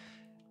know.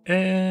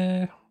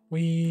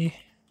 We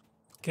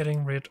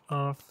getting rid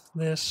of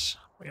this.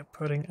 We are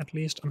putting at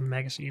least a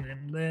magazine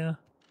in there.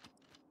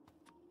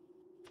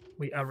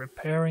 We are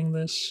repairing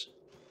this.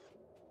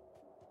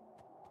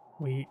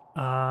 We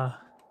are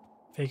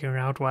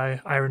figuring out why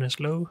iron is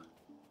low.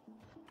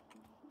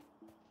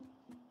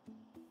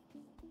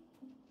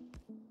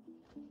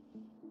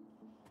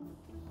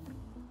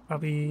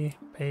 Copy,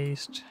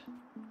 paste.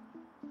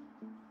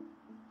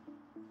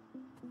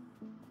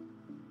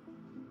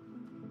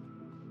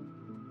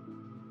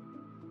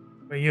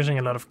 We're using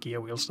a lot of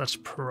gear wheels, that's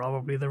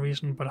probably the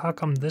reason, but how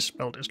come this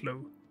belt is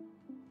low?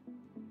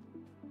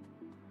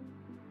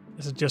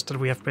 Is it just that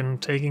we have been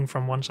taking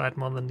from one side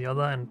more than the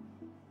other and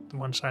the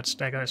one side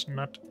stacker is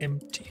not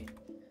empty?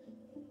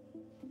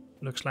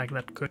 Looks like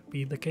that could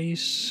be the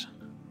case.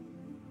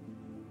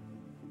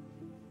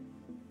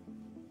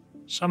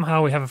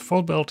 Somehow we have a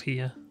full belt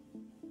here.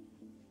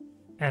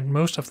 And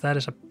most of that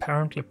is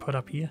apparently put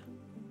up here.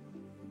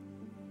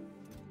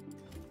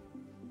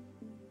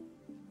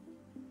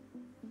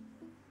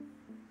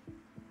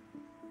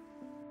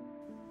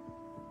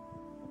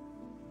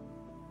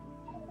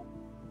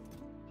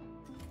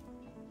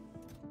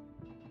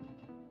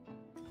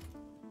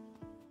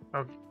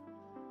 Okay.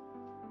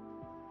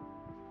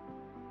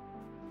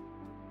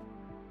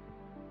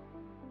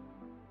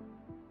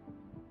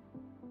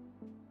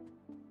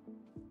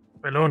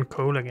 We're low on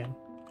coal again.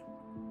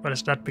 But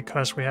is that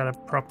because we had a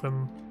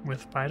problem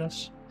with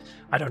biters?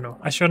 I don't know.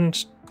 I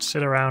shouldn't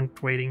sit around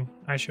waiting.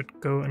 I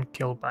should go and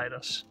kill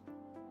biters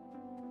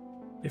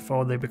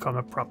before they become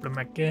a problem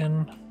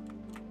again.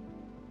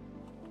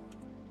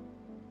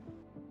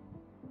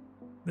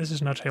 This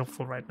is not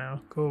helpful right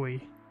now. Go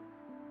away.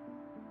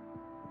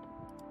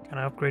 Can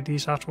I upgrade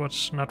these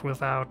afterwards? Not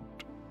without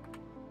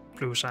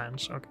blue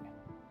signs. Okay.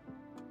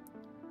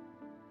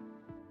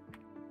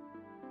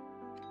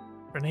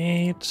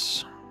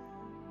 Grenades.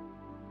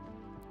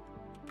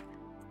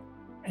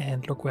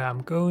 And look where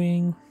I'm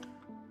going.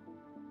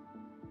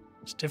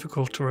 It's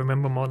difficult to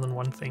remember more than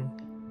one thing.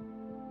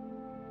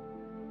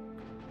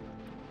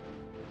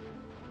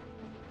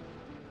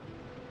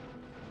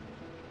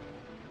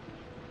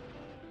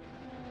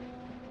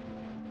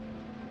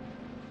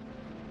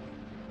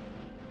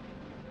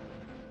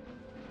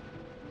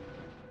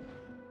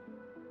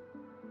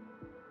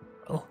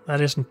 Well,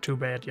 that isn't too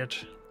bad yet,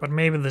 but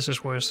maybe this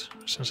is worse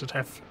since it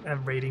have a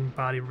raiding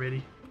party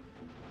ready.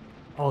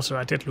 Also,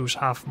 I did lose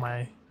half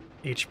my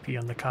HP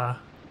on the car.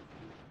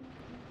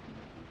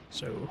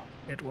 So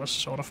it was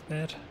sort of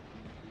bad.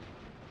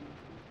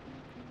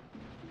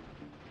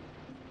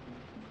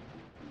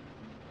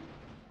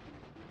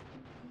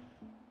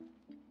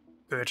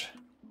 Good.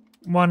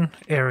 One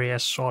area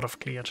is sort of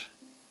cleared.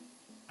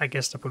 I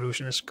guess the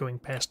pollution is going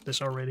past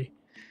this already.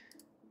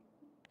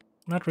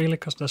 Not really,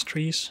 because there's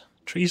trees.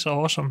 Trees are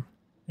awesome,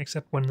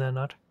 except when they're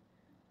not.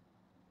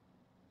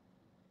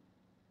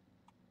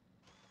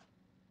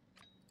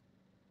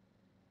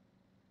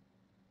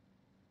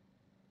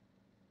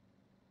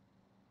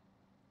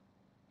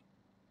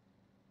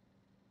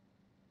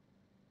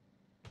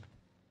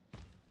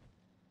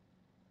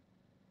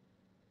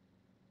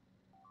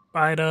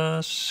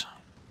 Spiders.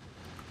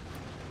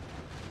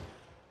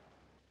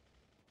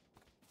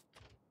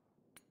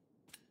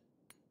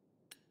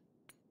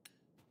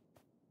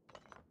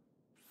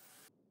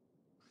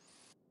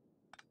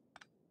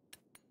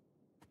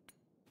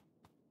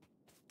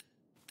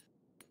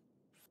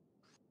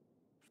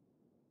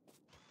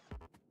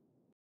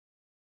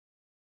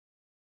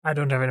 I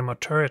don't have any more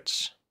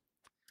turrets.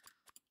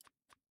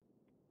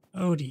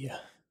 Oh dear.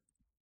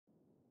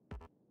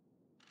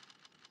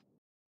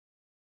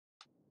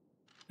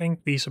 I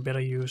think these are better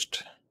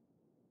used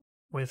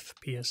with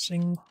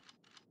piercing.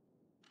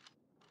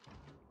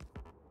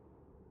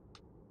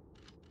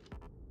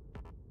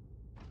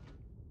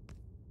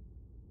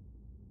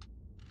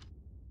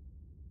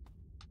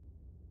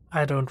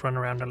 I don't run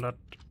around a lot.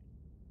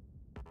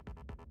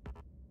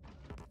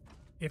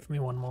 Give me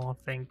one more,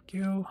 thank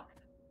you.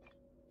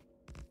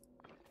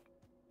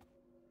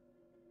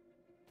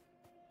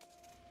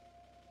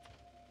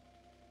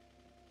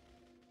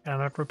 Can I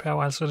not repair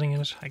while sitting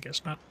in it? I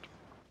guess not.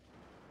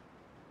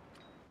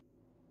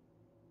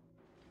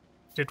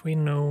 Did we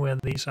know where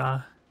these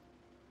are?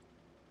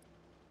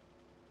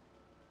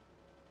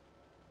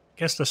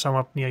 Guess there's some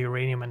up near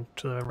uranium and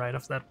to the right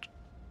of that.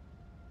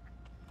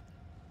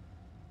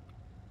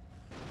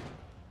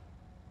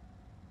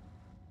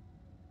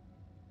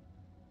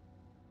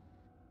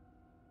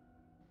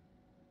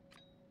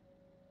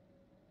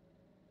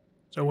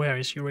 So where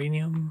is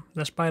uranium?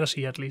 The spiders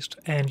here at least,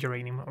 and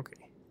uranium, okay.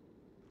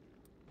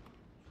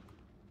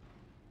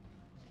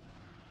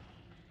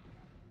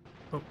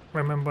 Oh,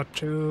 remember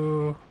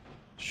to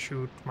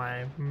shoot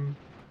my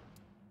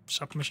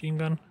submachine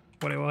gun,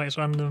 whatever is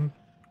on the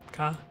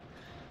car.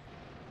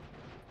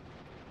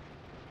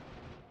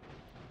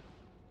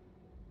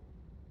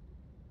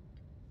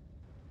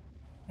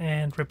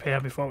 And repair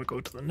before we go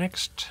to the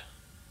next,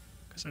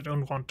 because I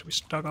don't want to be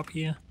stuck up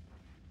here.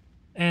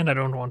 And I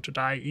don't want to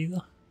die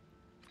either.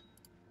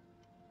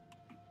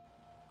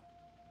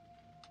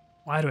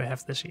 Why do I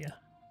have this here?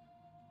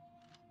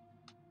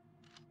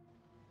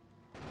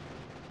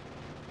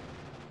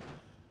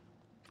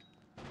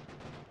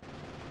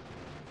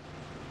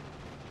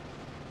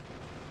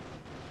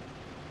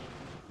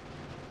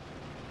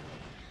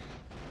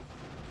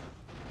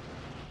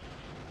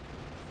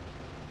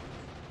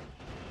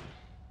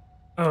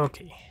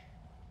 Okay.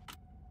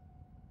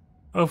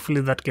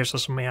 Hopefully that gives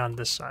us some air on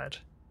this side.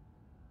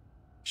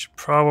 Should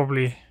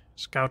probably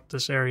scout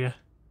this area.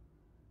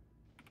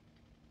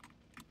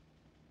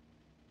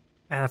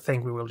 And I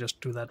think we will just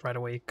do that right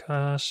away,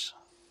 because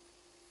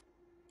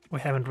we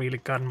haven't really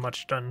gotten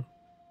much done.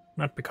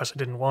 Not because I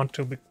didn't want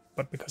to,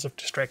 but because of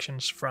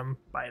distractions from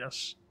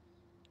biters.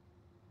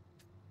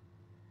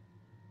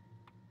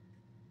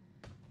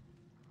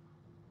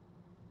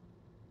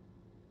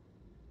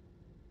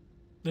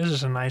 This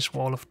is a nice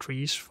wall of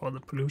trees for the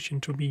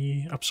pollution to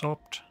be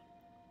absorbed.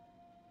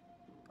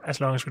 As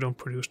long as we don't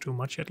produce too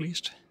much, at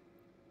least.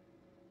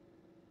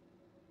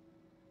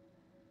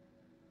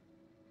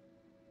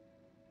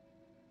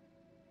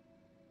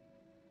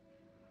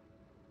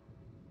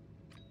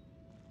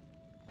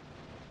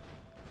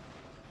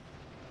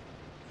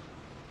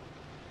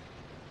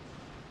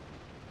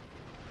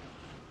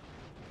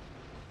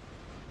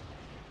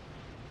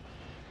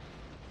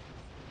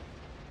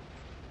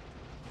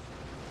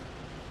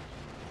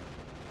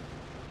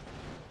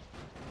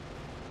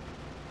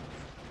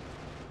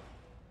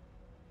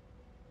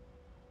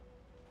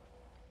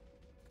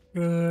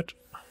 Good.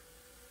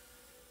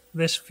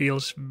 This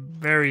feels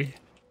very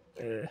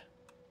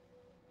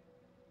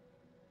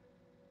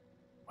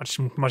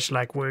much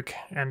like work,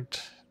 and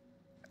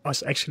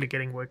us actually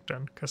getting work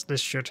done, because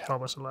this should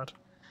help us a lot.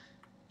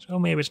 So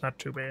maybe it's not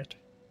too bad.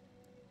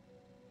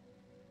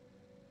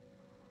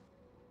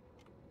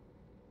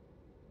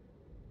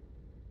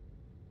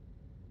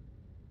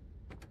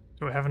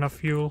 Do we have enough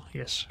fuel?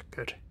 Yes,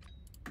 good.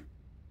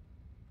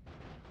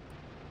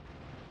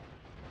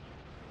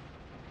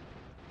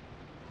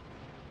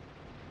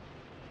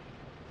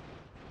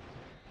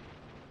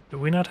 Do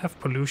we not have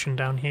pollution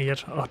down here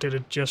yet, or did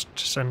it just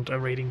send a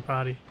raiding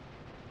party?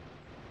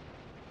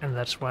 And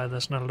that's why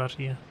there's not a lot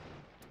here.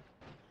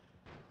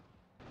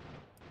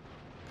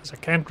 Because I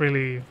can't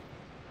really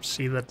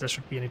see that there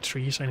should be any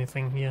trees or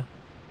anything here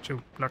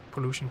to block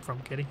pollution from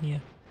getting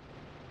here.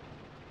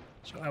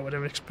 So I would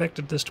have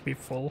expected this to be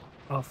full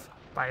of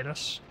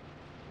biters.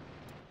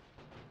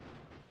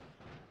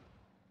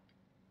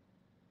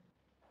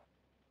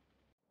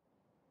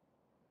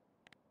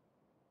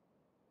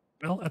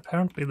 Well,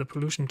 apparently the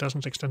pollution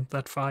doesn't extend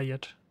that far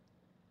yet.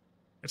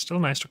 It's still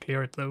nice to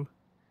clear it though.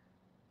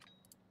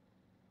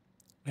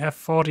 We have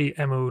 40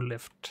 ammo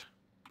left,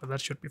 but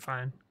that should be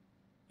fine.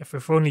 If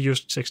we've only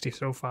used 60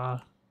 so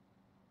far.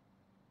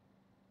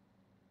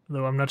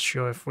 Though I'm not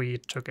sure if we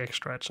took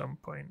extra at some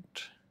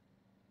point.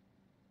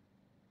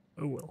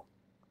 Oh well.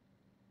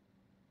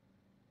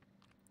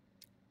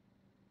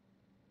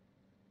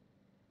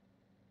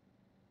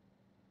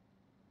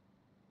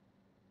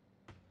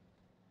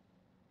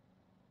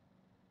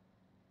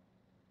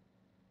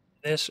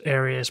 This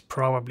area is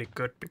probably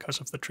good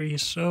because of the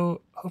trees,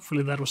 so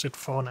hopefully that was it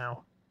for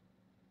now.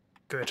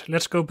 Good,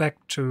 let's go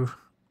back to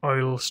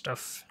oil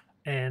stuff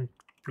and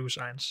blue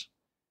signs.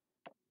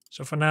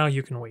 So for now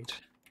you can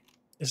wait.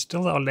 Is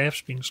still our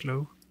labs being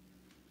slow?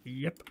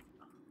 Yep.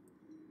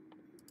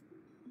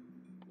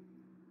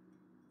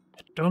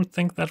 I don't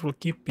think that will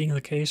keep being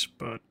the case,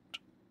 but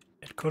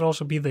it could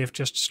also be they've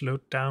just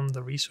slowed down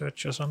the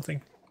research or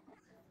something.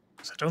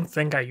 Because I don't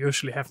think I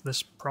usually have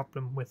this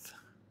problem with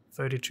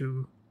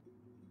 32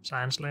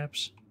 science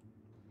labs.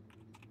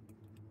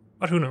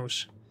 But who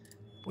knows?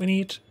 We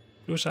need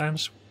blue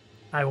science.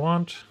 I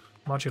want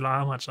modular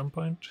armor at some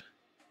point.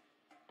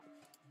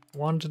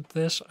 Wanted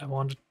this, I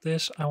wanted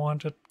this, I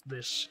wanted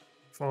this.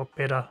 For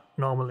better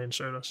normal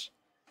inserters.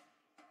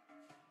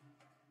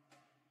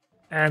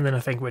 And then I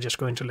think we're just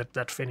going to let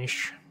that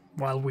finish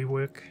while we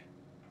work.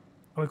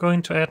 Are we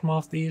going to add more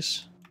of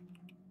these?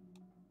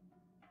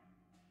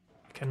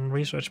 We can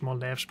research more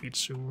lab speed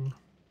soon.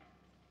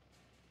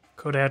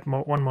 Could add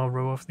one more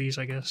row of these,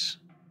 I guess,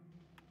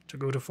 to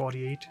go to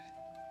 48.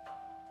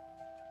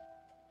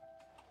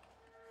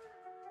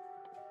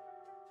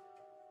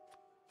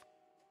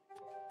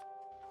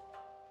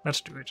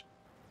 Let's do it.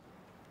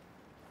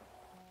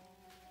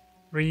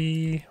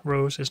 3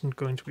 rows isn't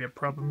going to be a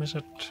problem, is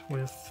it?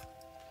 With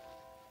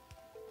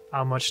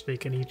how much they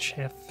can each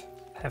have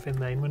in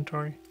their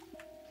inventory?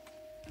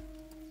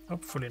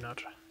 Hopefully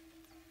not.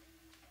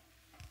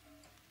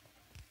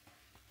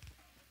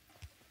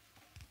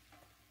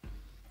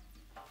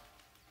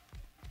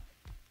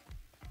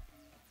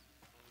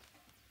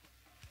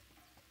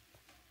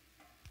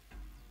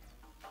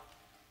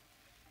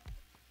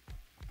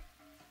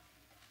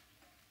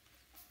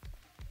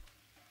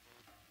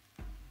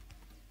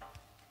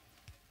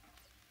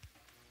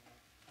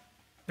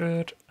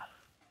 Good.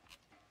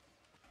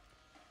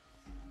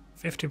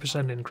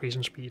 50% increase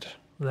in speed.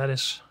 That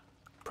is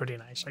pretty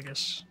nice, I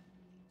guess.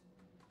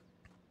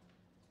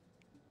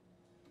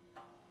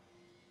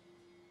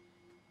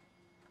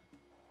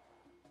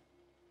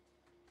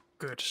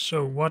 Good.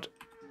 So what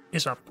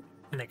is up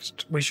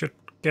next? We should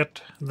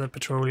get the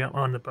petroleum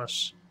on the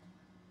bus.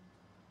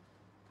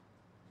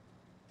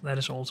 That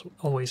is also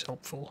always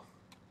helpful.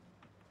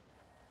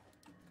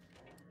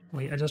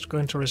 We are just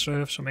going to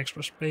reserve some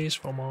extra space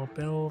for more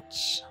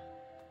builds.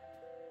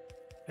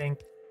 I think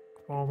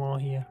 4 more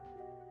here.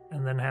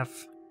 And then have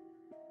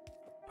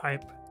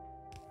pipe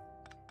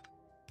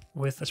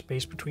with a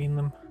space between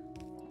them.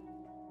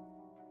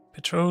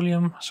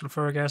 Petroleum,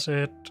 sulfuric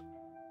acid,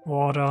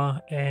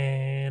 water,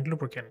 and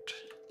lubricant.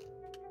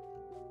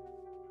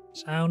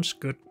 Sounds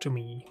good to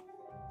me.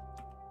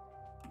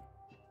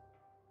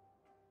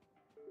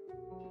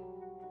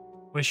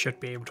 We should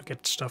be able to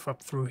get stuff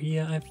up through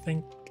here, I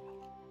think.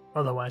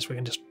 Otherwise we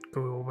can just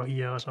go over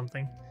here or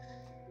something.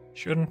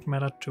 Shouldn't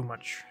matter too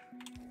much.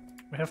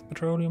 We have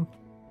petroleum.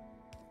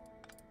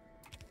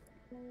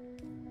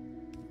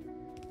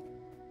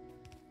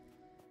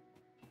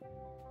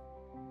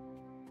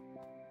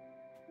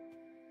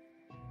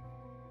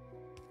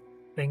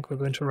 I think we're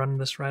going to run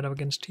this right up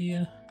against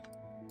here.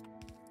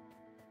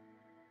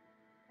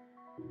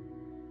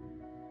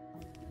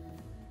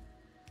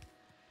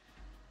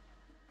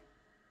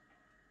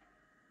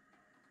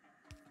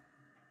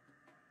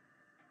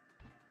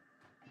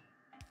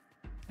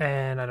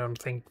 And I don't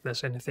think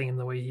there's anything in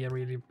the way here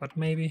really, but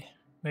maybe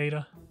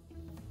later.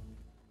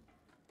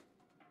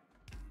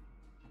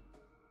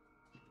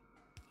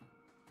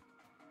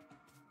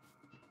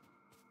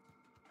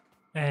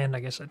 And I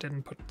guess I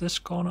didn't put this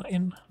corner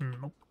in.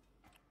 Nope.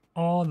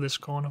 Or this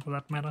corner for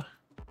that matter.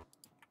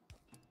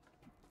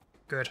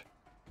 Good.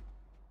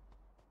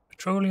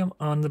 Petroleum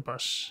on the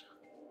bus.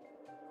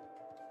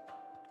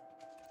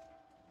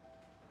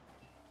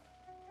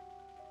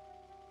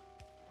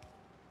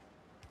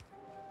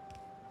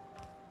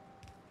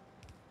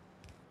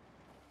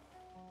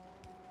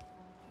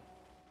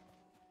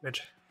 Good.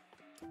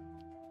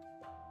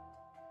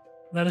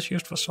 That is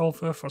used for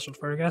sulfur, for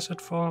sulfuric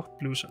acid, for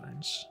blue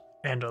signs,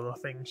 and other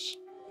things.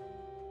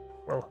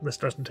 Well, this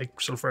doesn't take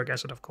sulfuric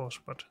acid, of course,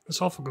 but the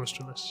sulfur goes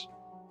to this.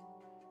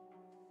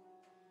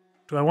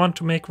 Do I want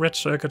to make red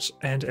circuits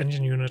and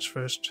engine units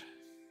first?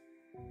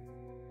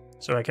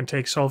 So I can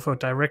take sulfur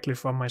directly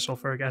from my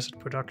sulfuric acid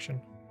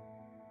production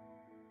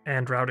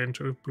and route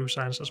into blue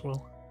signs as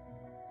well.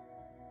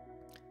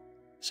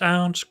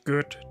 Sounds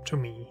good to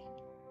me.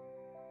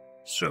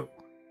 So,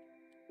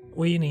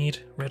 we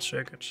need red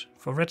circuits.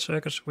 For red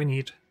circuits we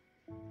need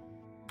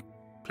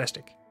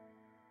plastic.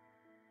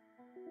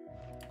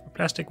 For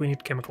plastic, we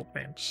need chemical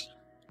plants.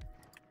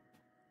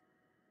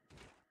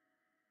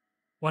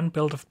 One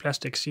build of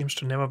plastic seems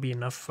to never be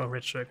enough for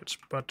red circuits,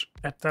 but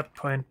at that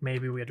point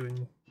maybe we're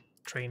doing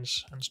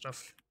trains and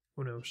stuff.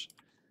 Who knows?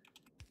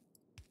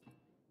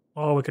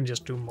 Or we can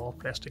just do more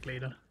plastic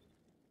later.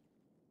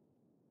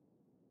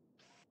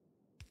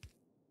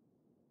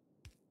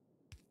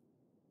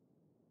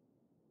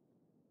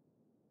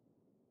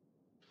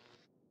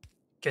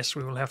 Guess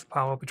we will have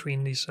power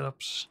between these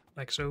setups,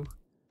 like so.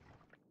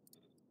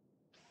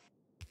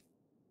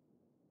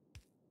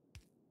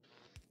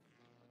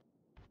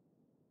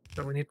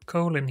 So we need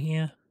coal in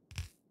here,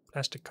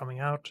 plastic coming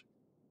out.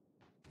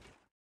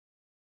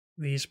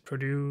 These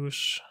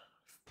produce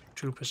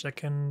 2 per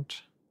second.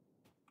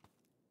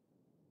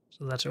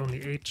 So that's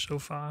only 8 so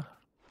far.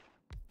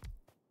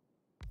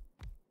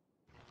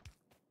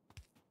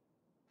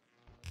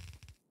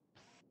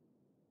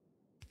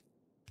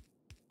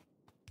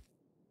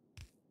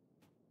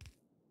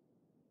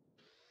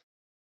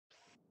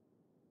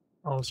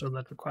 Also,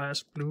 that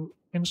requires blue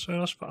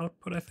inserters for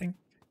output, I think.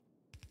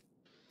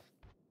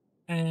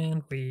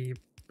 And we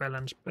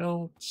balance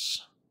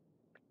builds.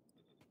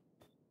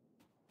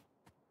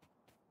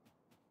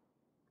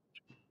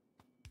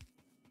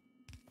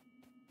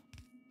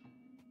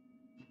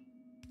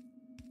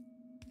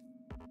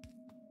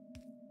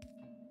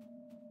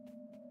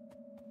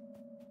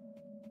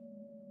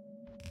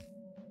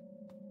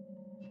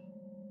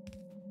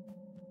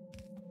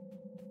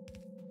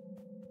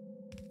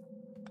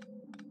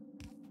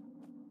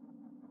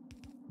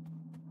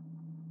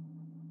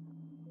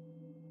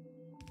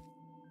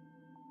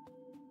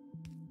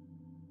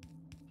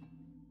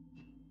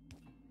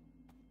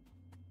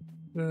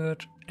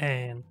 Good.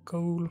 And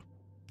coal.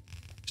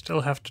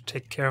 Still have to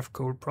take care of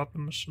coal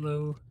problems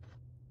though.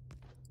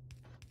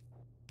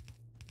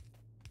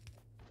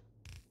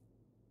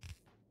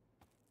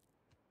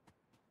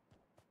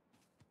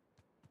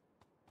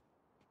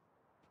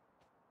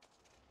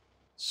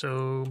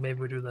 So maybe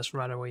we do this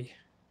right away.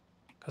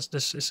 Because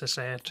this is a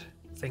sad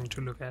thing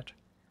to look at.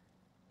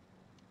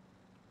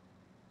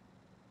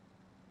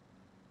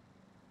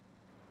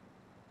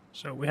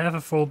 So we have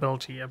a full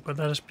belt here, but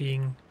that is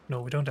being...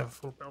 No, we don't have a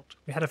full belt.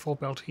 We had a full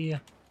belt here.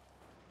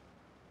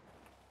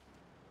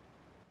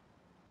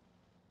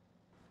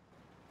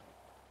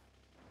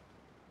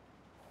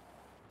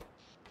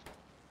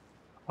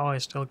 Power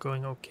is still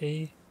going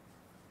okay.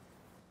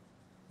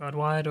 But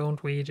why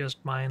don't we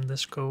just mine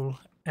this coal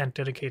and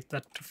dedicate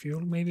that to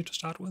fuel maybe to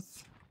start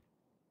with?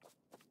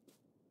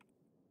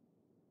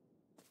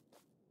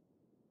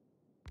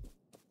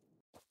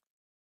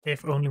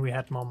 If only we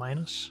had more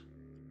miners.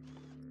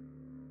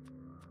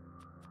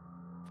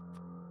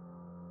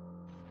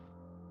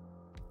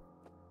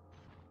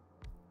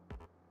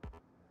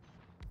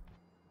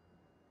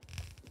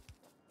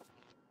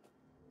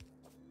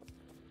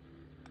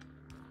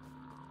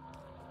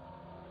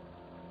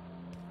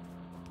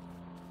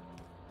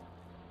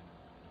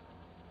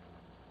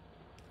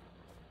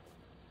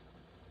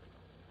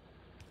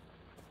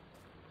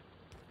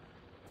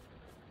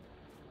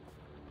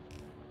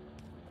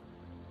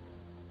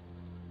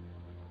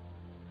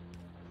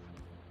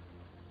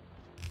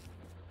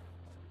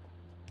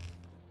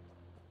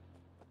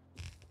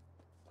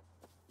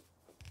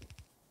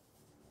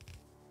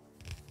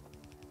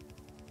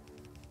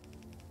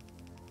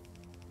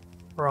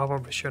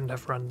 Probably shouldn't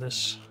have run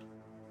this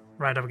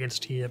right up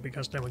against here,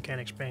 because then we can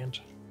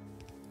expand.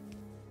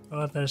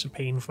 But there's a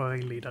pain for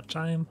a later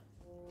time.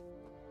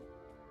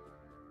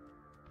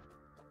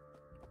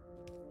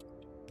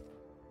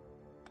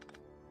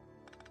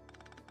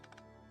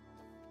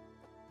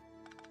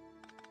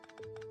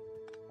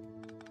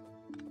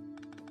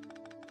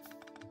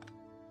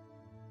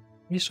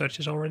 Research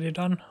is already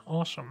done.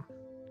 Awesome.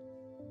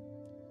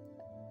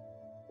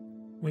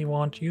 We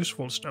want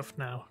useful stuff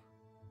now.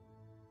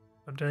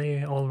 But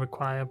they all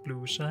require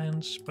blue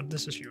science, but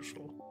this is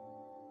useful.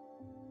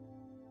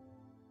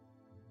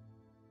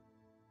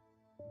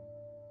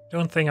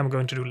 Don't think I'm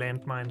going to do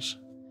landmines.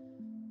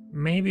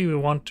 Maybe we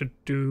want to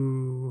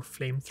do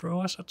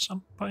flamethrowers at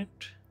some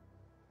point.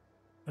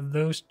 But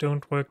those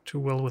don't work too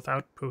well with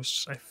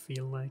outposts, I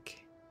feel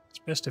like. It's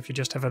best if you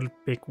just have a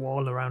big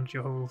wall around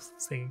your whole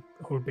thing,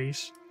 whole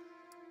base.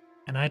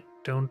 And I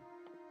don't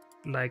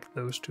like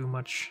those too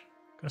much,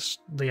 because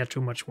they are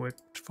too much work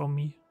for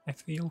me, I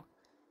feel.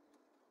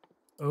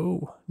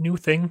 Oh, new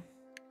thing.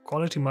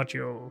 Quality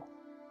module.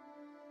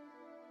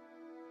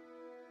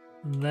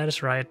 That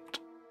is right.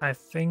 I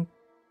think...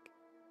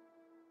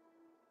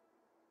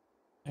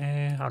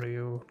 how do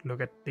you look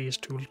at these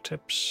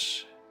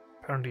tooltips?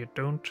 Apparently you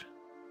don't.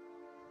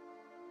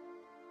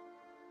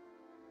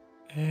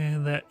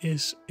 There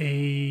is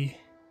a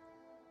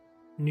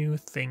new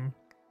thing.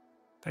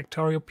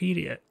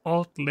 Factoriopedia.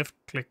 Alt left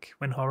click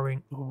when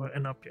hovering over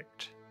an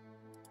object.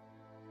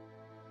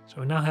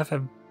 So we now have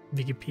a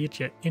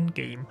Wikipedia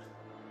in-game.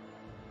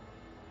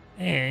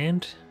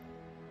 And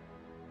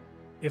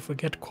if we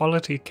get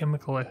quality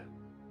chemical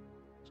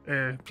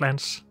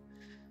plants,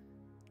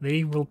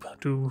 they will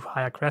do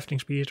higher crafting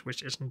speed,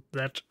 which isn't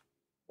that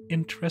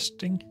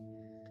interesting.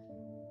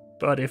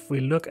 But if we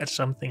look at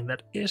something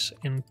that is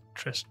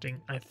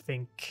interesting, I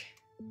think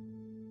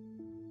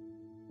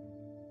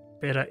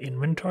better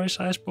inventory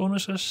size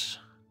bonuses,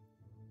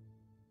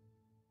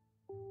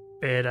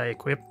 better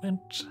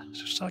equipment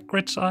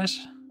grid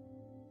size.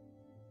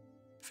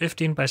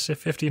 15 by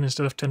 15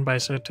 instead of 10 by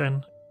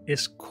 10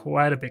 is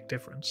quite a big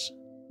difference.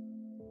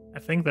 I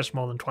think that's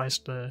more than twice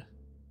the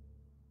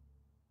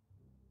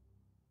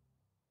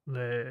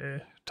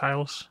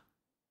tiles.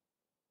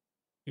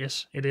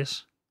 Yes, it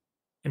is.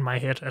 In my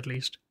head, at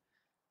least.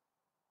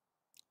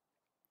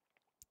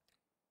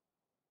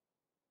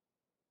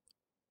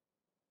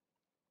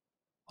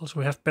 Also,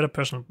 we have better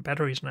personal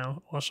batteries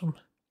now. Awesome.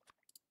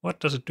 What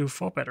does it do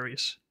for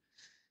batteries?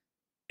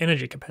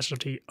 Energy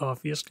capacity,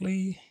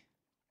 obviously.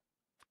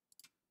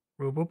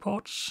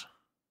 Roboports.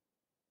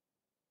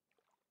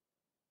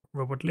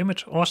 Robot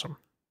limit, awesome.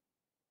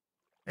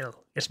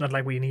 Well, it's not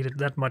like we needed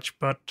that much,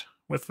 but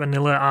with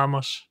vanilla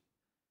armors.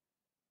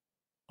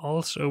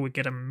 Also, we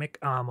get a mech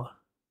armor.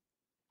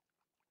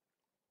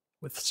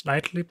 With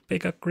slightly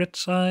bigger grid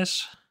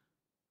size.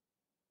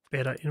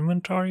 Better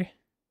inventory.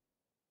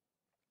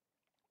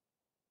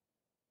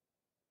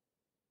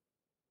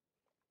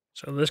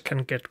 So this can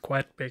get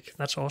quite big.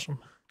 That's awesome.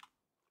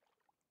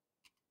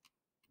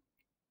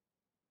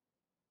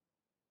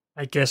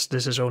 I guess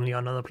this is only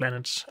on other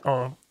planets,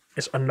 or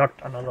is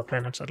unlocked on other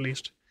planets at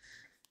least.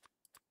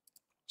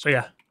 So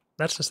yeah,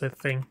 that's the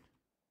thing.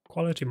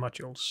 Quality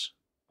modules.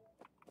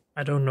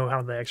 I don't know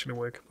how they actually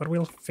work, but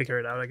we'll figure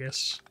it out, I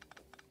guess.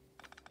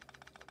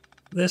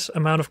 This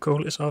amount of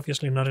coal is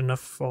obviously not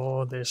enough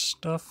for this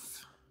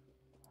stuff.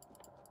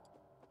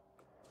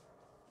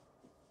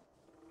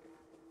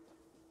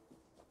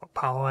 Or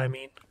power, I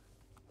mean.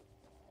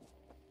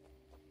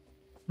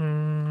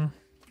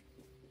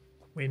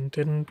 We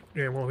didn't...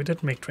 Yeah, well, we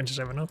did make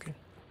 27, okay.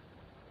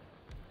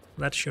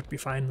 That should be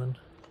fine then.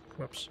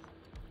 Whoops.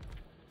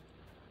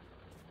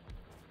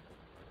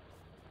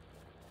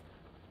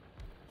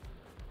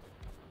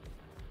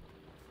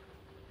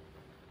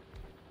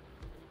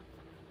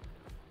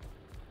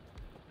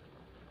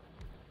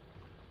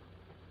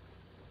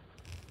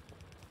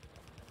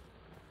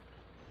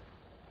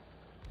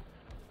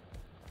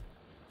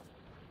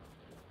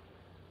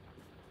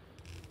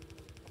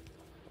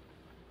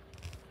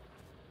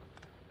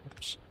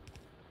 Oops.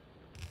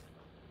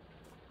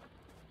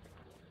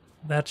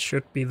 That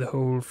should be the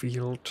whole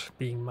field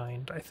being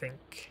mined, I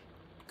think.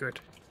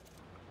 Good.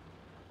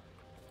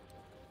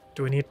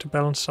 Do we need to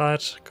balance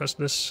sides? Because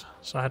this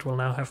side will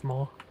now have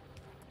more.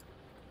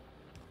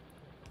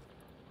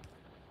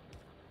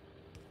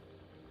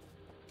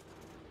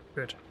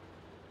 Good.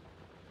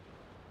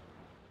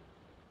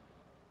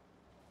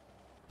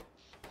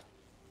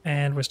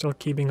 And we're still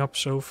keeping up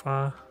so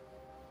far.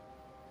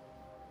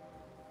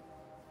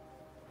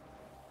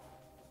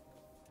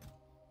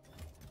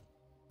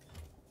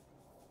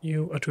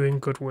 You are doing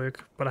good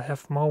work, but I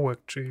have more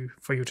work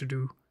for you to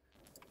do.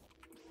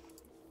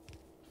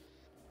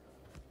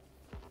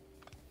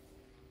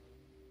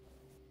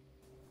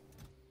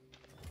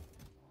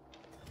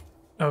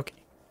 Okay.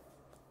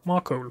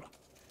 More coal.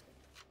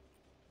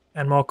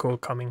 And more coal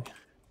coming.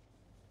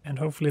 And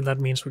hopefully that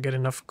means we get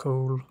enough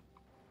coal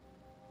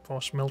for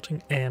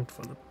smelting and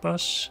for the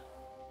bus.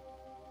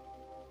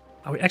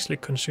 Are we actually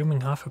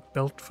consuming half a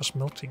belt for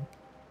smelting?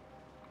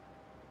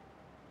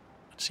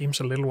 It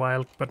seems a little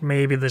wild, but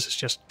maybe this is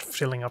just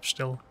filling up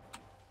still.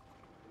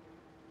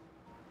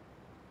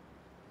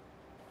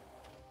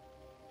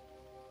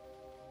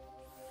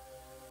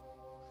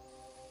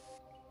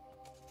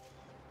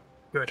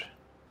 Good.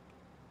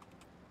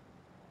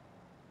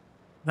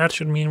 That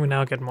should mean we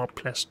now get more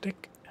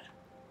plastic.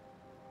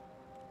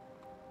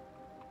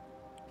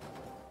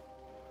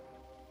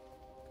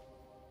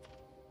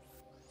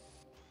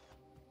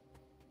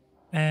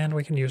 And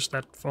we can use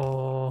that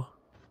for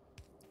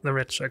the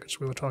red circuits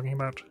we were talking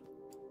about.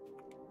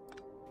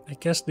 I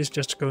guess these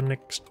just go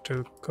next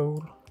to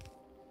coal.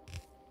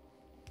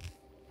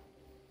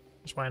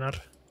 Because why not?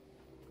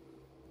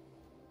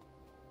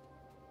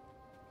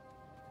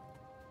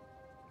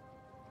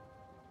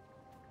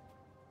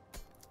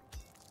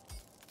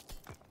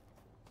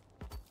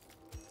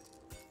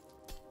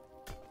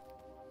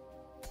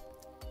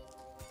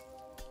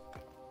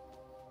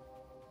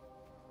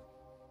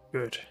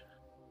 Good.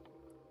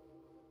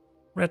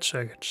 Red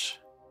circuits.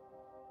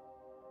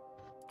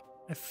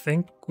 I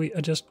think we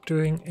are just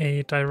doing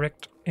a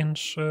direct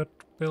insert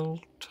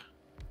build.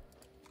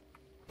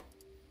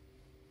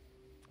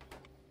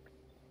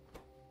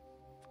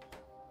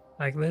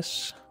 Like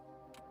this.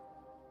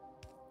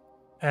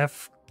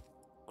 Have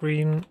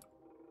green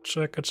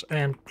circuits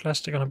and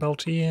plastic on a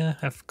belt here.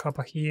 Have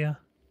copper here.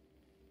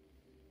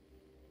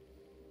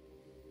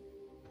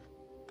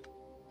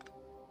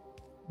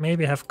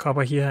 Maybe have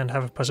copper here and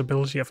have a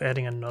possibility of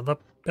adding another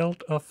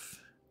belt of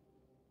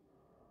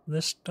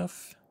this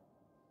stuff.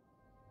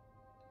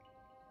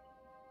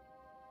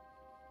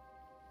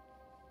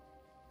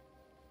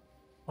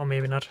 Or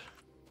maybe not.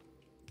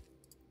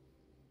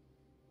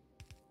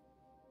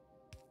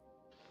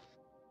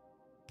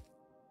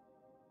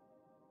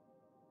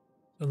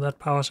 So that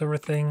powers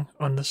everything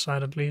on this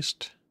side at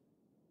least.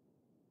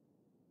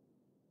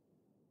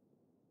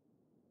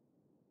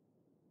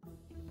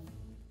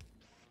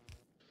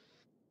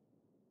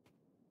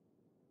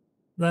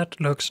 That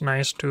looks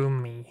nice to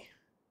me.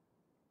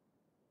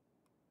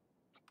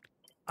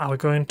 Are we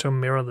going to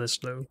mirror this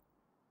though?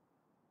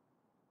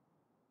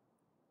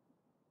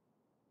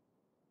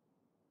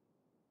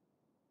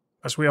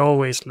 Because we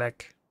always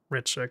lack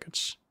red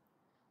circuits.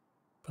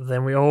 But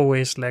then we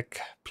always lack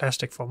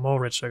plastic for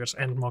more red circuits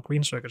and more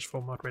green circuits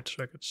for more red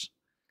circuits.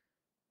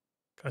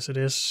 Because it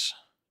is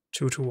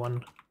 2 to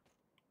 1.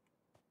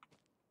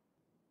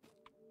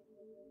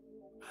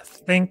 I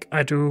think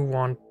I do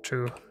want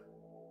to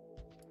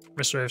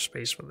reserve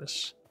space for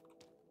this.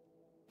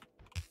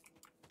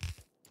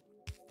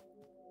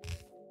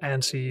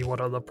 And see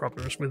what other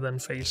problems we then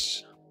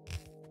face.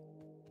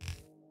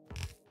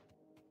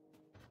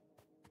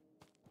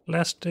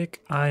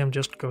 Plastic, I am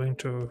just going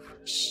to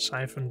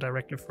siphon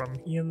directly from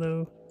here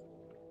though.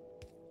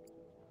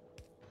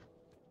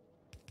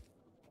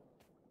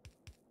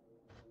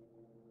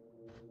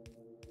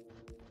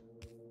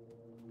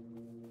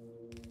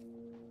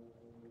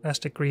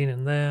 Plastic green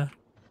in there,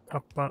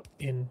 copper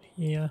in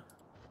here.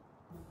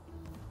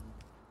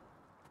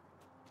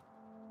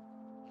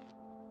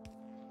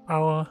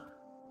 Power.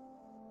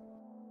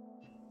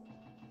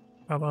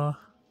 Power.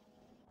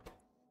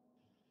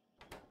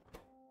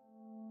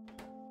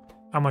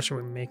 How much are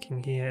we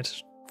making here?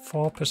 It's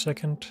 4 per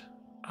second.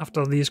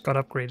 After these got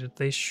upgraded,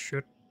 they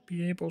should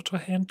be able to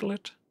handle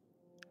it.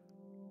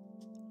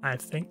 I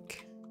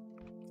think.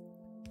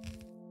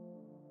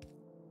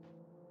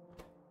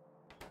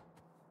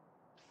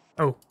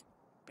 Oh,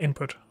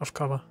 input of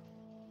cover.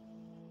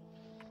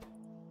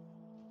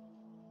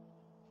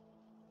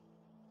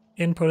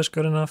 Input is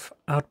good enough,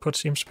 output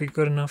seems to be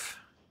good enough.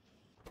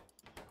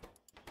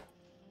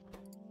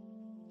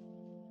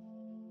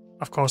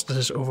 Of course this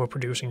is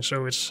overproducing,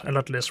 so it's a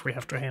lot less we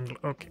have to handle.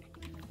 Okay.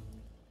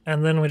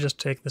 And then we just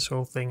take this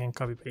whole thing and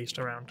copy paste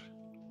around.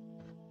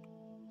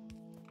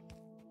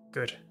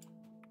 Good.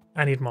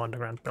 I need more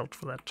underground belt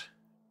for that.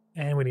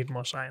 And we need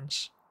more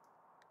science.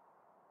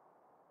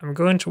 I'm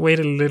going to wait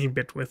a little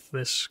bit with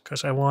this,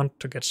 because I want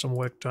to get some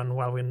work done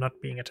while we're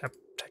not being attacked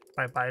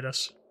by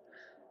biters.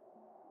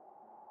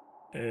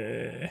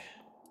 We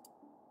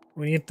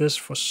need this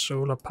for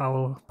solar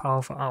power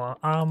for our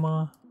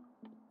armor.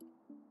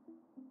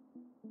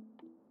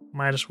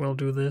 Might as well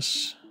do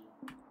this.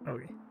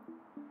 Okay.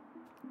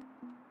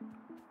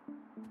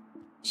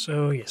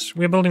 So yes,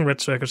 we're building red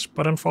circuits,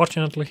 but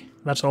unfortunately,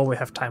 that's all we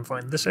have time for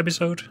in this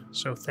episode.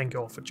 So thank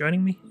you all for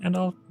joining me, and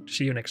I'll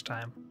see you next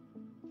time.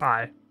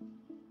 Bye.